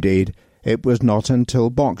 Indeed, it was not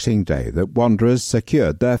until Boxing Day that Wanderers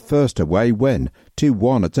secured their first away win,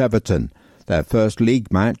 2-1 at Everton, their first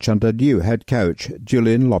league match under new head coach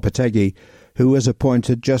Julian Lopetegui, who was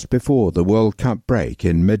appointed just before the World Cup break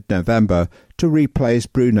in mid-November to replace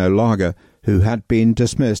Bruno Lage, who had been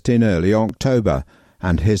dismissed in early October,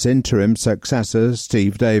 and his interim successor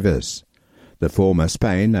Steve Davis. The former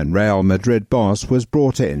Spain and Real Madrid boss was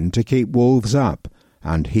brought in to keep Wolves up,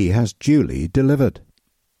 and he has duly delivered.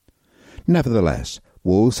 Nevertheless,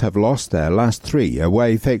 Wolves have lost their last 3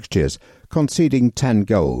 away fixtures, conceding 10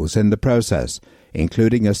 goals in the process,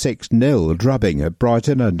 including a 6-0 drubbing at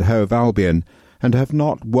Brighton and Hove Albion, and have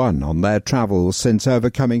not won on their travels since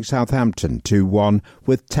overcoming Southampton 2-1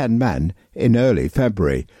 with 10 men in early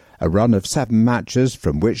February, a run of 7 matches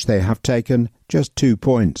from which they have taken just 2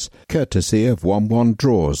 points, courtesy of 1-1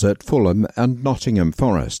 draws at Fulham and Nottingham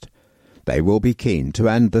Forest. They will be keen to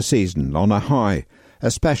end the season on a high,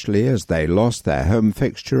 especially as they lost their home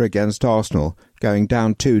fixture against Arsenal, going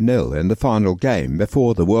down 2-0 in the final game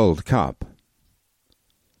before the World Cup.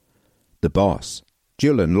 The boss,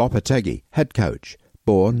 Julian Lopetegui, head coach,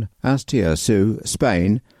 born Astiasu,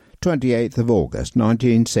 Spain, 28th of August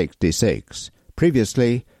 1966.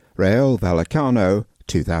 Previously, Rayo Vallecano,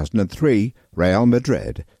 2003, Real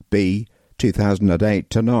Madrid, B,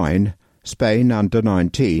 2008-9, Spain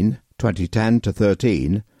under-19,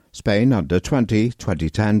 2010-13, Spain under-20,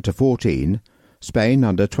 2010-14, Spain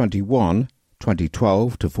under-21,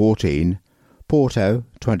 2012-14, Porto,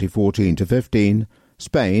 2014-15,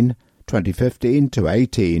 Spain,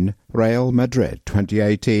 2015-18, Real Madrid,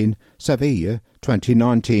 2018, Sevilla,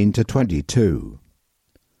 2019-22.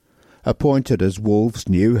 Appointed as Wolves'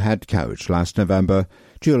 new head coach last November,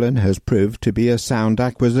 Julian has proved to be a sound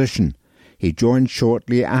acquisition. He joined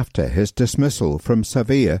shortly after his dismissal from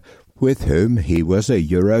Sevilla, with whom he was a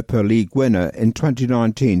Europa League winner in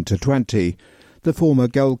 2019-20, the former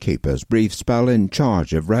goalkeeper's brief spell in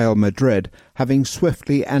charge of Real Madrid having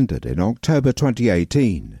swiftly ended in October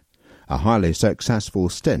 2018. A highly successful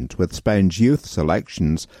stint with Spain's youth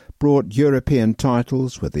selections brought European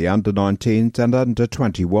titles with the under-19s and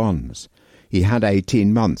under-21s. He had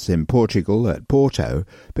 18 months in Portugal at Porto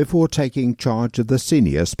before taking charge of the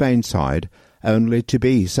senior Spain side, only to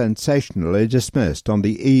be sensationally dismissed on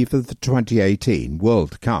the eve of the 2018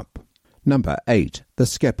 World Cup. Number 8. The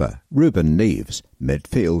skipper, Ruben Neves,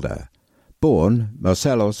 midfielder. Born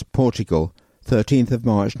Marselos, Portugal, 13th of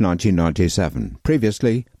March 1997.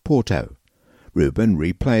 Previously, Porto. Ruben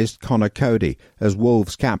replaced Conor Cody as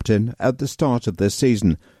Wolves captain at the start of this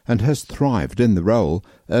season and has thrived in the role,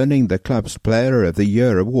 earning the club's Player of the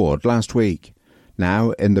Year award last week.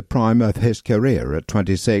 Now in the prime of his career at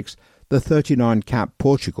 26, the 39-cap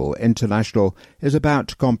Portugal international is about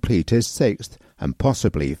to complete his 6th and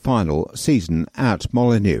possibly final season at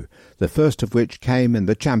Molineux, the first of which came in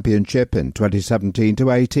the Championship in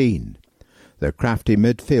 2017-18. The crafty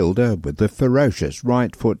midfielder with the ferocious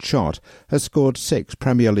right-foot shot has scored 6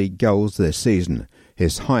 Premier League goals this season,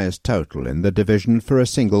 his highest total in the division for a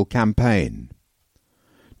single campaign.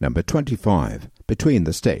 Number 25, between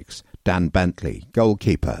the sticks, Dan Bentley,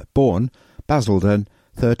 goalkeeper, born Basildon,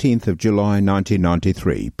 13th of July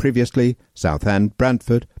 1993, previously Southend,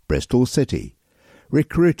 Brentford, Bristol City.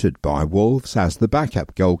 Recruited by Wolves as the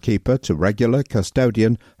backup goalkeeper to regular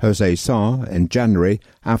custodian Jose Sarr in January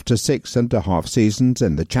after 6.5 seasons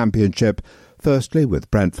in the Championship, firstly with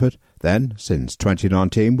Brentford, then, since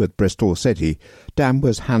 2019 with Bristol City, Dan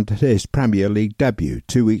was handed his Premier League debut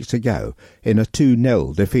 2 weeks ago in a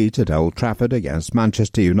 2-0 defeat at Old Trafford against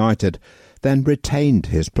Manchester United, then retained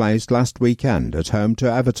his place last weekend at home to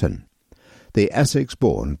Everton. The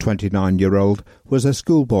Essex-born 29-year-old was a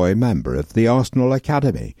schoolboy member of the Arsenal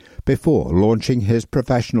Academy before launching his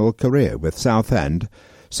professional career with Southend,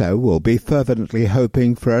 so will be fervently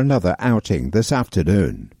hoping for another outing this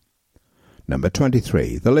afternoon. Number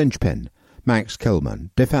 23, the linchpin, Max Kilman,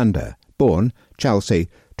 defender, born Chelsea,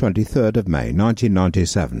 23rd of May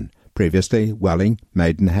 1997, previously Welling,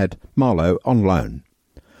 Maidenhead, Marlow on loan.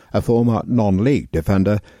 A former non-league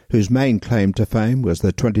defender whose main claim to fame was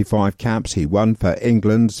the 25 caps he won for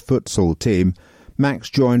England's futsal team, Max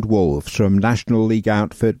joined Wolves from National League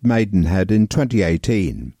outfit Maidenhead in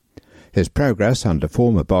 2018. His progress under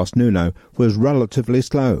former boss Nuno was relatively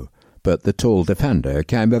slow, but the tall defender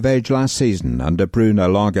came of age last season under Bruno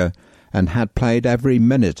Lage and had played every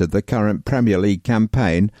minute of the current Premier League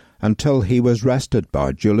campaign until he was rested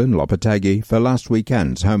by Julian Lopetegui for last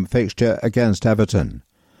weekend's home fixture against Everton.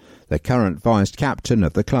 The current vice-captain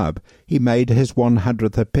of the club, he made his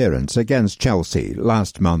 100th appearance against Chelsea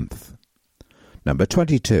last month. Number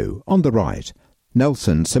 22, on the right,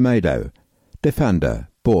 Nelson Semedo, defender,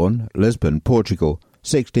 born Lisbon, Portugal,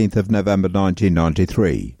 16th of November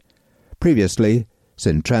 1993. Previously,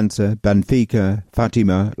 Sintrense, Benfica,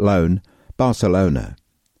 Fatima, loan, Barcelona.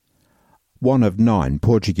 One of 9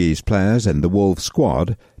 Portuguese players in the Wolves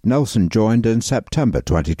squad, Nelson joined in September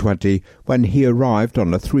 2020 when he arrived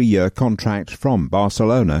on a 3-year contract from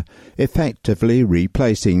Barcelona, effectively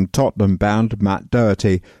replacing Tottenham-bound Matt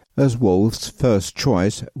Doherty as Wolves'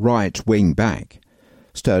 first-choice right wing-back.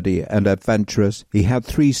 Sturdy and adventurous, he had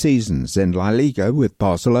 3 seasons in La Liga with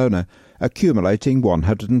Barcelona, accumulating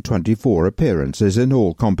 124 appearances in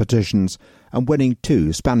all competitions and winning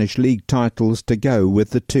 2 Spanish league titles to go with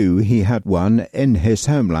the 2 he had won in his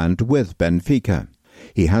homeland with Benfica.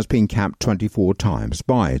 He has been capped 24 times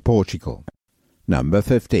by Portugal. Number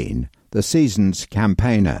 15, the season's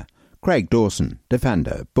campaigner, Craig Dawson,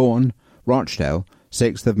 defender, born Rochdale,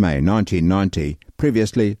 6th of May 1990,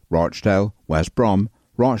 previously Rochdale, West Brom,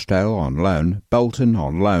 Rochdale on loan, Bolton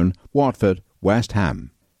on loan, Watford, West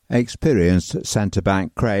Ham. Experienced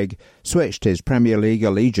centre-back Craig switched his Premier League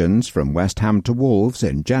allegiance from West Ham to Wolves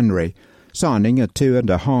in January, signing a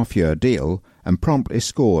 2.5-year deal and promptly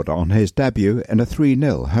scored on his debut in a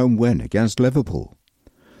 3-0 home win against Liverpool.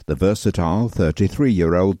 The versatile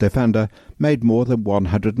 33-year-old defender made more than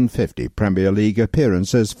 150 Premier League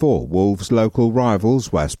appearances for Wolves' local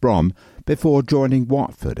rivals West Brom before joining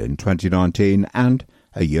Watford in 2019 and,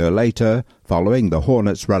 a year later, following the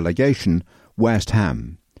Hornets' relegation, West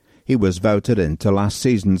Ham. He was voted into last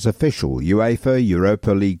season's official UEFA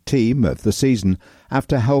Europa League team of the season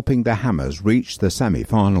after helping the Hammers reach the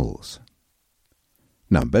semi-finals.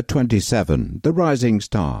 Number 27, the rising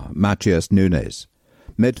star, Matheus Nunes.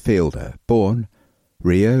 Midfielder, born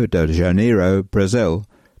Rio de Janeiro, Brazil,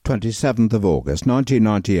 27th of August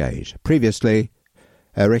 1998. Previously,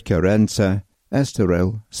 Ericarense,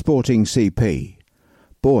 Estoril, Sporting CP.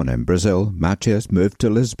 Born in Brazil, Matheus moved to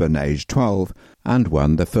Lisbon aged 12 and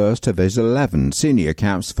won the first of his 11 senior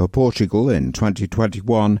caps for Portugal in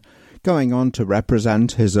 2021, going on to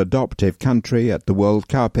represent his adoptive country at the World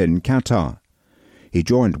Cup in Qatar. He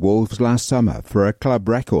joined Wolves last summer for a club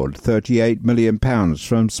record £38 million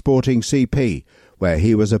from Sporting CP, where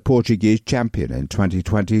he was a Portuguese champion in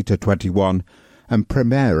 2020-21 and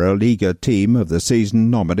Primeira Liga Team of the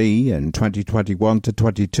Season nominee in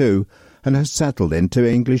 2021-22, and has settled into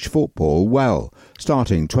English football well,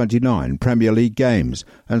 starting 29 Premier League games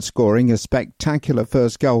and scoring a spectacular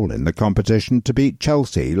first goal in the competition to beat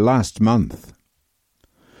Chelsea last month.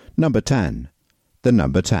 Number 10. The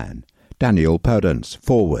number 10. Daniel Podence,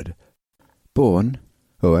 forward. Born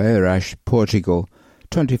Oeiras, Portugal,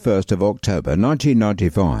 21st of October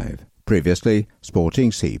 1995. Previously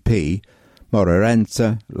Sporting CP,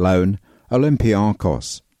 Moreirense, loan,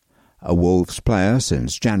 Olympiacos. A Wolves player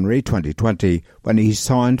since January 2020 when he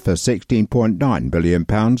signed for £16.9 billion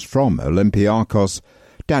from Olympiacos,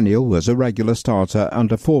 Daniel was a regular starter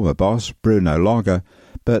under former boss Bruno Lage,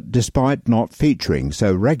 but despite not featuring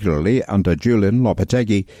so regularly under Julian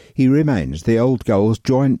Lopetegui, he remains the old goals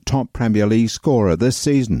joint top Premier League scorer this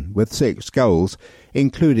season with 6 goals,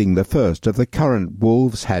 including the first of the current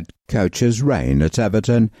Wolves head coach's reign at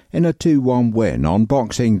Everton in a 2-1 win on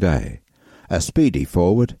Boxing Day. A speedy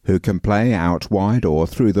forward who can play out wide or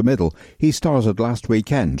through the middle, he started last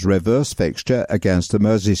weekend's reverse fixture against the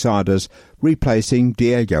Merseysiders, replacing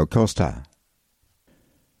Diego Costa.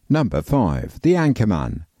 Number 5. The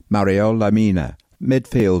anchorman, Mario Lamina,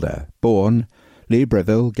 midfielder, born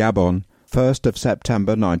Libreville, Gabon, 1st of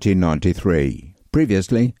September 1993.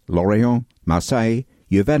 Previously, Lorient, Marseille,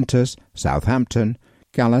 Juventus, Southampton,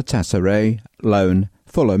 Galatasaray, loan,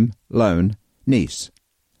 Fulham, loan, Nice.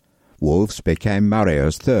 Wolves became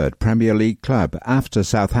Mario's 3rd Premier League club after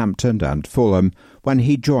Southampton and Fulham when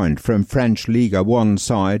he joined from French Ligue 1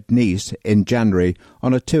 side Nice in January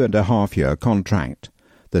on a 2.5-year contract.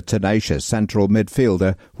 The tenacious central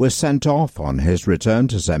midfielder was sent off on his return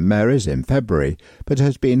to St Mary's in February, but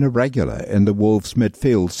has been a regular in the Wolves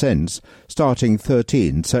midfield since, starting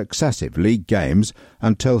 13 successive league games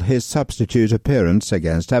until his substitute appearance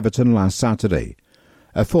against Everton last Saturday.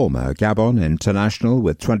 A former Gabon international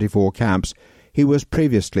with 24 caps, he was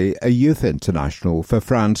previously a youth international for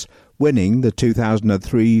France, winning the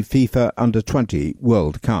 2003 FIFA Under-20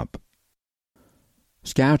 World Cup.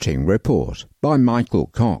 Scouting report by Michael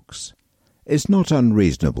Cox. It's not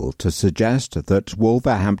unreasonable to suggest that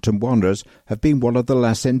Wolverhampton Wanderers have been one of the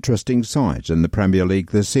less interesting sides in the Premier League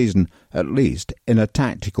this season, at least in a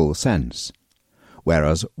tactical sense.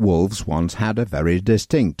 Whereas Wolves once had a very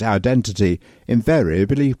distinct identity,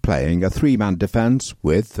 invariably playing a three-man defence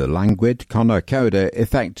with the languid Conor Coder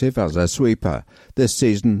effective as a sweeper, this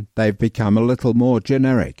season they've become a little more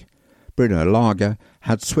generic. Bruno Lage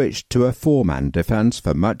had switched to a four-man defence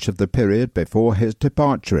for much of the period before his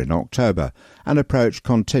departure in October, an approach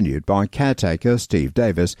continued by caretaker Steve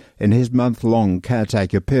Davis in his month-long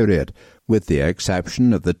caretaker period, with the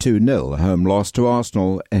exception of the 2-0 home loss to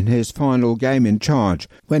Arsenal in his final game in charge,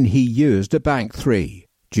 when he used a back three.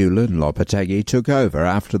 Julian Lopetegui took over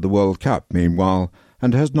after the World Cup, meanwhile,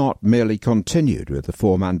 and has not merely continued with the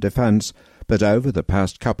four-man defence, but over the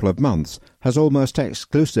past couple of months has almost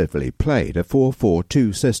exclusively played a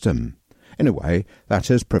 4-4-2 system. In a way, that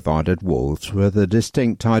has provided Wolves with a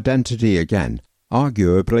distinct identity again.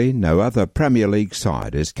 Arguably, no other Premier League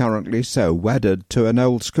side is currently so wedded to an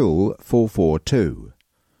old-school 4-4-2.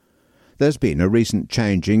 There's been a recent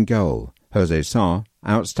change in goal. Jose Sarr,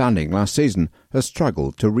 outstanding last season, has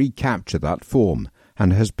struggled to recapture that form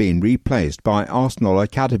and has been replaced by Arsenal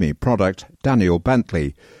Academy product Daniel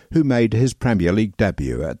Bentley, who made his Premier League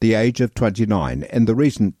debut at the age of 29 in the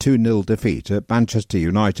recent 2-0 defeat at Manchester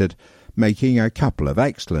United, making a couple of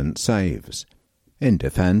excellent saves. In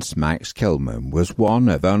defence, Max Kilman was one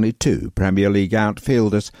of only two Premier League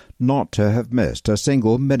outfielders not to have missed a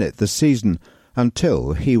single minute this season,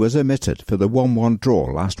 until he was omitted for the 1-1 draw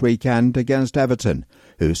last weekend against Everton,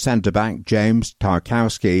 whose centre-back James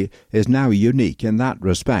Tarkowski is now unique in that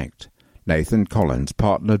respect. Nathan Collins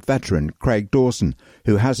partnered veteran Craig Dawson,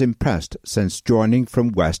 who has impressed since joining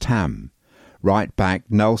from West Ham. Right-back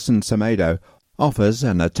Nelson Semedo offers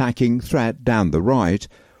an attacking threat down the right,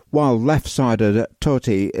 while left-sided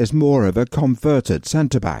Totti is more of a converted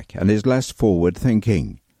centre-back and is less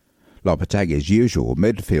forward-thinking. Lopetegui's usual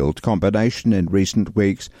midfield combination in recent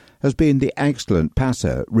weeks has been the excellent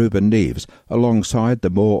passer Ruben Neves alongside the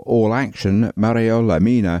more all-action Mario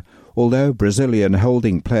Lemina, although Brazilian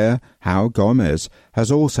holding player João Gomes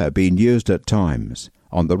has also been used at times.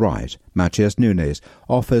 On the right, Matheus Nunes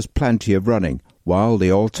offers plenty of running, while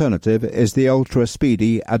the alternative is the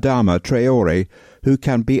ultra-speedy Adama Traore, who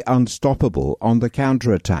can be unstoppable on the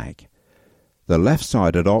counter-attack. The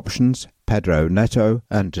left-sided options, Pedro Neto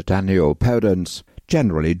and Daniel Podence,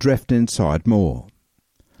 generally drift inside more.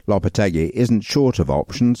 Lopetegui isn't short of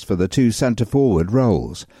options for the two centre-forward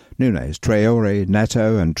roles. Nunes, Traore,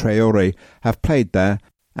 Neto and Traore have played there,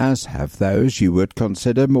 as have those you would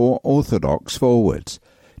consider more orthodox forwards,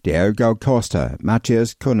 Diogo Costa,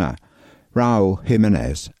 Matheus Cunha, Raul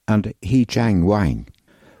Jimenez and Hee Chang Wang.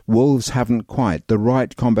 Wolves haven't quite the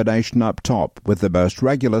right combination up top, with the most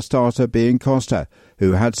regular starter being Costa,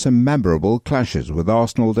 who had some memorable clashes with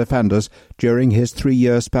Arsenal defenders during his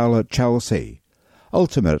 3-year spell at Chelsea.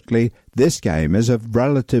 Ultimately, this game is of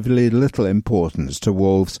relatively little importance to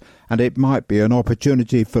Wolves, and it might be an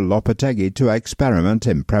opportunity for Lopetegui to experiment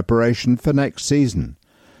in preparation for next season.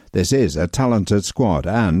 This is a talented squad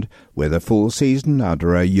and, with a full season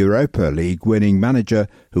under a Europa League winning manager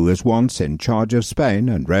who was once in charge of Spain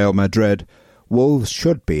and Real Madrid, Wolves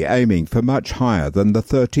should be aiming for much higher than the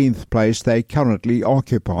 13th place they currently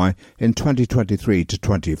occupy in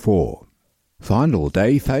 2023-24. Final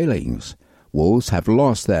day failings. Wolves have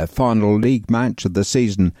lost their final league match of the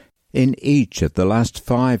season in each of the last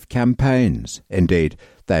 5 campaigns. Indeed,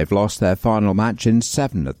 they've lost their final match in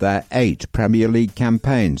 7 of their 8 Premier League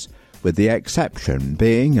campaigns, with the exception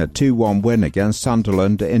being a 2-1 win against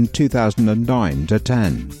Sunderland in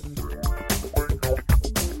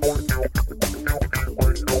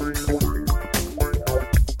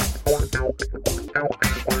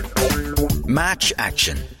Match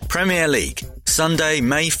action. Premier League. Sunday,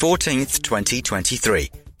 May 14th, 2023.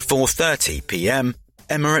 4:30 p.m.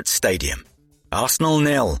 Emirates Stadium. Arsenal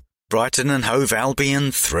 0. Brighton and Hove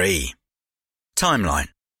Albion 3. Timeline.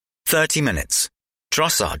 30 minutes.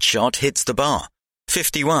 Trossard shot hits the bar.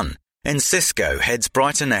 51. Enciso heads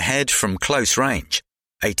Brighton ahead from close range.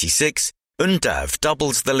 86. Undav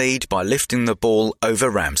doubles the lead by lifting the ball over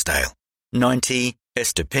Ramsdale. 90.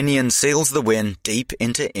 Estepinian seals the win deep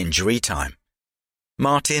into injury time.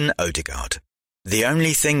 Martin Odegaard. The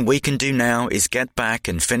only thing we can do now is get back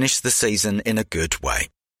and finish the season in a good way.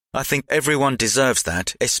 I think everyone deserves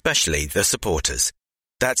that, especially the supporters.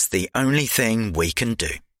 That's the only thing we can do.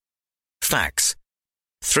 Facts.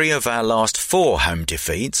 3 of our last 4 home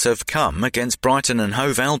defeats have come against Brighton and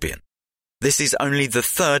Hove Albion. This is only the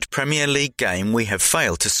 3rd Premier League game we have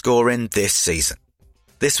failed to score in this season.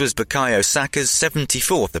 This was Bukayo Saka's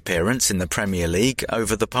 74th appearance in the Premier League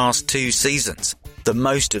over the past 2 seasons, the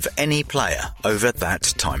most of any player over that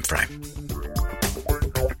time frame.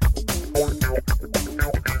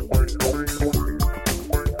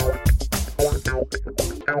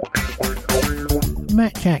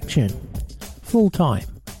 Match action. Full time.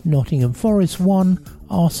 Nottingham Forest 1,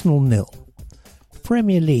 Arsenal 0.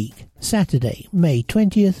 Premier League. Saturday, May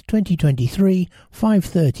 20th, 2023,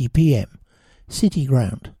 5:30pm. City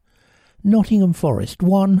Ground. Nottingham Forest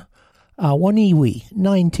 1, Awoniyi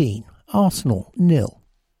 19, Arsenal 0.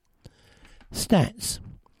 Stats.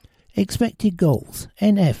 Expected goals,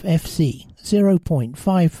 NFFC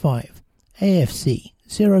 0.55, AFC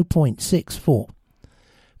 0.64.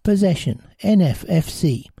 Possession,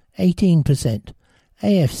 NFFC 18%,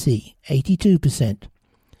 AFC 82%.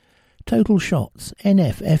 Total shots,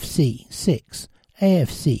 NFFC 6,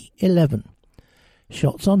 AFC 11.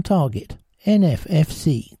 Shots on target,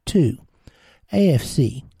 NFFC 2,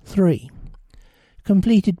 AFC 3.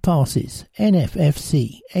 Completed passes,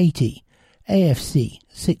 NFFC 80, AFC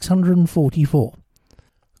 644.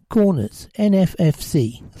 Corners,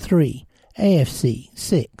 NFFC 3, AFC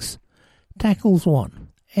 6. Tackles 1,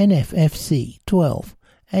 NFFC 12,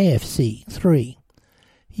 AFC 3.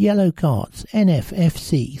 Yellow cards,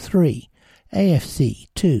 NFFC 3, AFC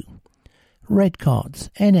 2. Red cards,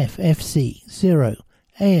 NFFC 0,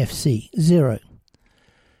 AFC 0.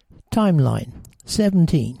 Timeline.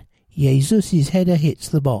 17. Jesus' header hits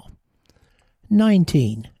the bar.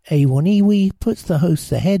 19. Awoniyi puts the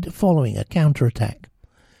hosts ahead following a counter-attack.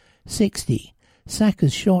 60.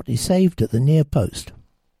 Saka's shot is saved at the near post.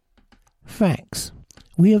 Facts.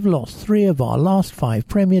 We have lost 3 of our last 5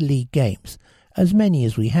 Premier League games, as many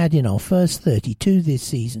as we had in our first 32 this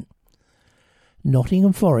season.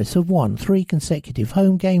 Nottingham Forest have won 3 consecutive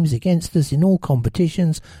home games against us in all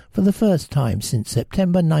competitions for the first time since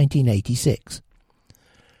September 1986.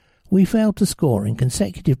 We failed to score in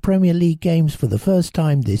consecutive Premier League games for the first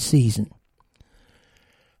time this season.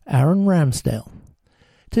 Aaron Ramsdale.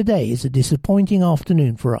 Today is a disappointing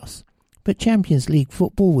afternoon for us, but Champions League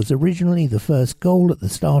football was originally the first goal at the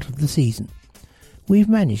start of the season. We've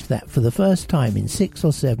managed that for the first time in 6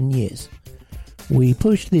 or 7 years. We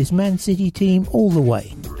pushed this Man City team all the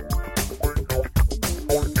way.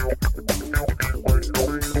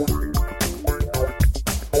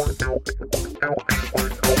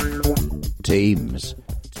 Teams.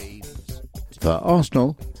 For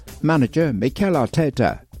Arsenal, manager Mikel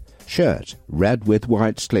Arteta. Shirt red with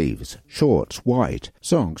white sleeves, shorts white,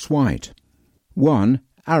 socks white. 1.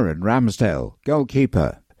 Aaron Ramsdale,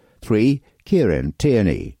 goalkeeper. 3. Kieran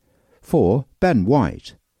Tierney. 4. Ben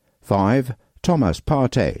White. 5. Thomas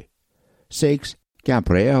Partey. 6.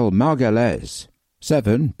 Gabriel Magalhaes.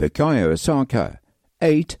 7. Bukayo Saka.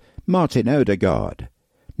 8. Martin Odegaard.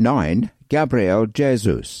 9. Gabriel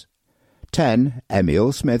Jesus. 10.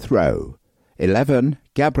 Emile Smith-Rowe. 11.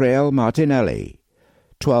 Gabriel Martinelli.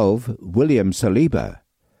 12. William Saliba.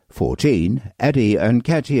 14. Eddie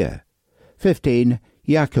Nketiah. 15.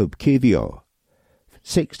 Jakub Kiwior.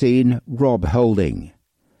 16. Rob Holding.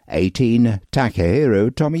 18.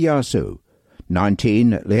 Takehiro Tomiyasu.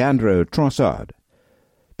 19. Leandro Trossard.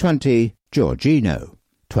 20. Jorginho.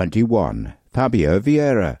 21. Fabio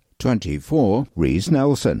Vieira. 24. Reece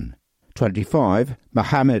Nelson. 25.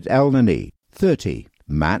 Mohamed Elneny. 30.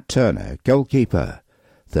 Matt Turner, goalkeeper.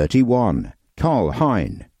 31. Karl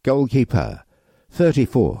Hein, goalkeeper.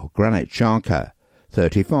 34. Granit Xhaka.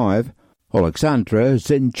 35. Oleksandr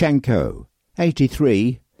Zinchenko.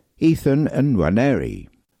 83. Ethan Nwaneri.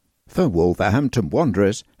 For Wolverhampton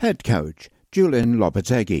Wanderers, head coach Julian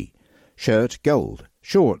Lopetegui. Shirt gold,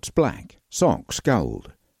 shorts black, socks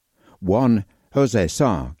gold. 1. Jose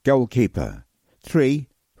Sarr, goalkeeper. 3.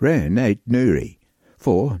 René Nuri.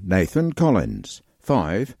 4. Nathan Collins.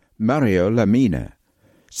 5. Mario Lamina.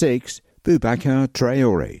 6. Boubacar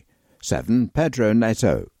Traoré. 7. Pedro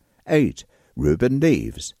Neto. 8. Ruben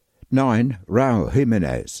Neves. 9. Raul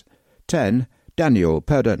Jimenez. 10. Daniel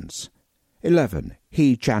Pedance. 11.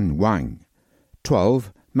 Hee Chan Wang.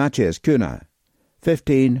 12. Matthias Cunha.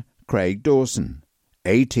 15. Craig Dawson.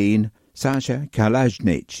 18. Sasha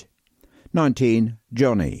Kalajnic. 19.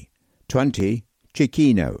 Johnny. 20.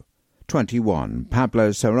 Chiquinho. 21.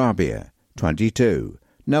 Pablo Sarabia. 22.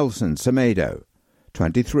 Nelson Semedo.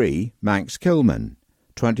 23. Max Kilman.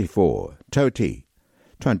 24. Totti.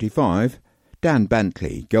 25. Dan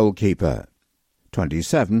Bentley, goalkeeper.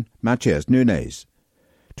 27. Matias Nunes.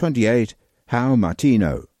 28. João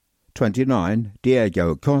Martino. 29.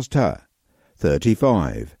 Diego Costa.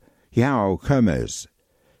 35. João Gomez.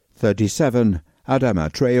 37. Adama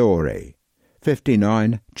Traoré.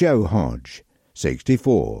 59. Joe Hodge.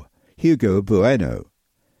 64, Hugo Bueno.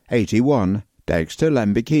 81, Dexter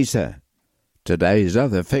Lembikisa. Today's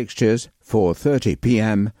other fixtures, 4:30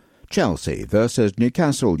 p.m, Chelsea versus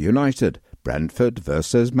Newcastle United, Brentford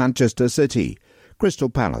versus Manchester City, Crystal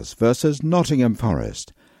Palace versus Nottingham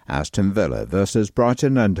Forest, Aston Villa versus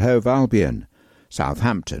Brighton and Hove Albion,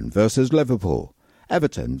 Southampton versus Liverpool,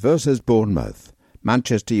 Everton versus Bournemouth,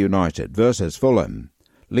 Manchester United versus Fulham,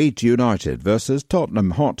 Leeds United versus Tottenham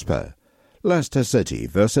Hotspur, Leicester City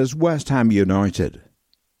versus West Ham United.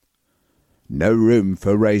 No room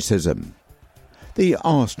for racism. The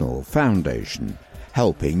Arsenal Foundation,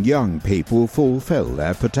 helping young people fulfil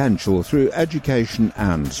their potential through education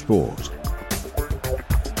and sport.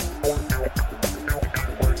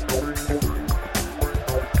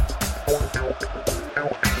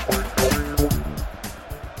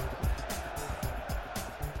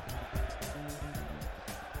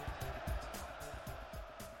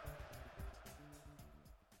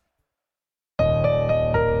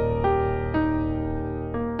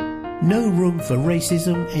 No room for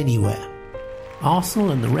racism anywhere. Arsenal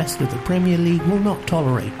and the rest of the Premier League will not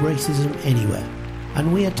tolerate racism anywhere,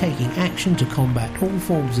 and we are taking action to combat all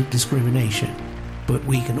forms of discrimination. But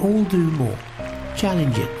we can all do more.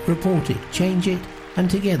 Challenge it, report it, change it, and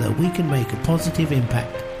together we can make a positive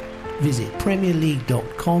impact. Visit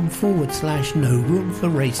premierleague.com/no room for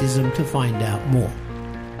racism to find out more.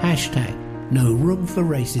 #no room for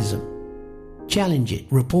racism. Challenge it,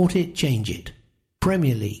 report it, change it.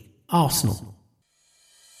 Premier League. Arsenal.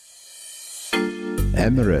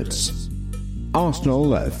 Emirates,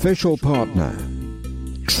 Arsenal official partner.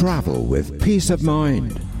 Travel with peace of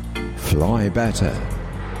mind. Fly better.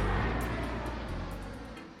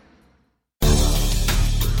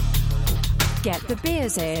 Get the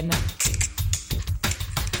beers in.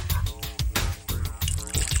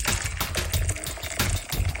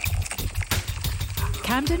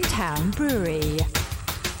 Camden Town Brewery,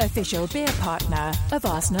 official beer partner of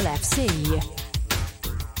Arsenal FC.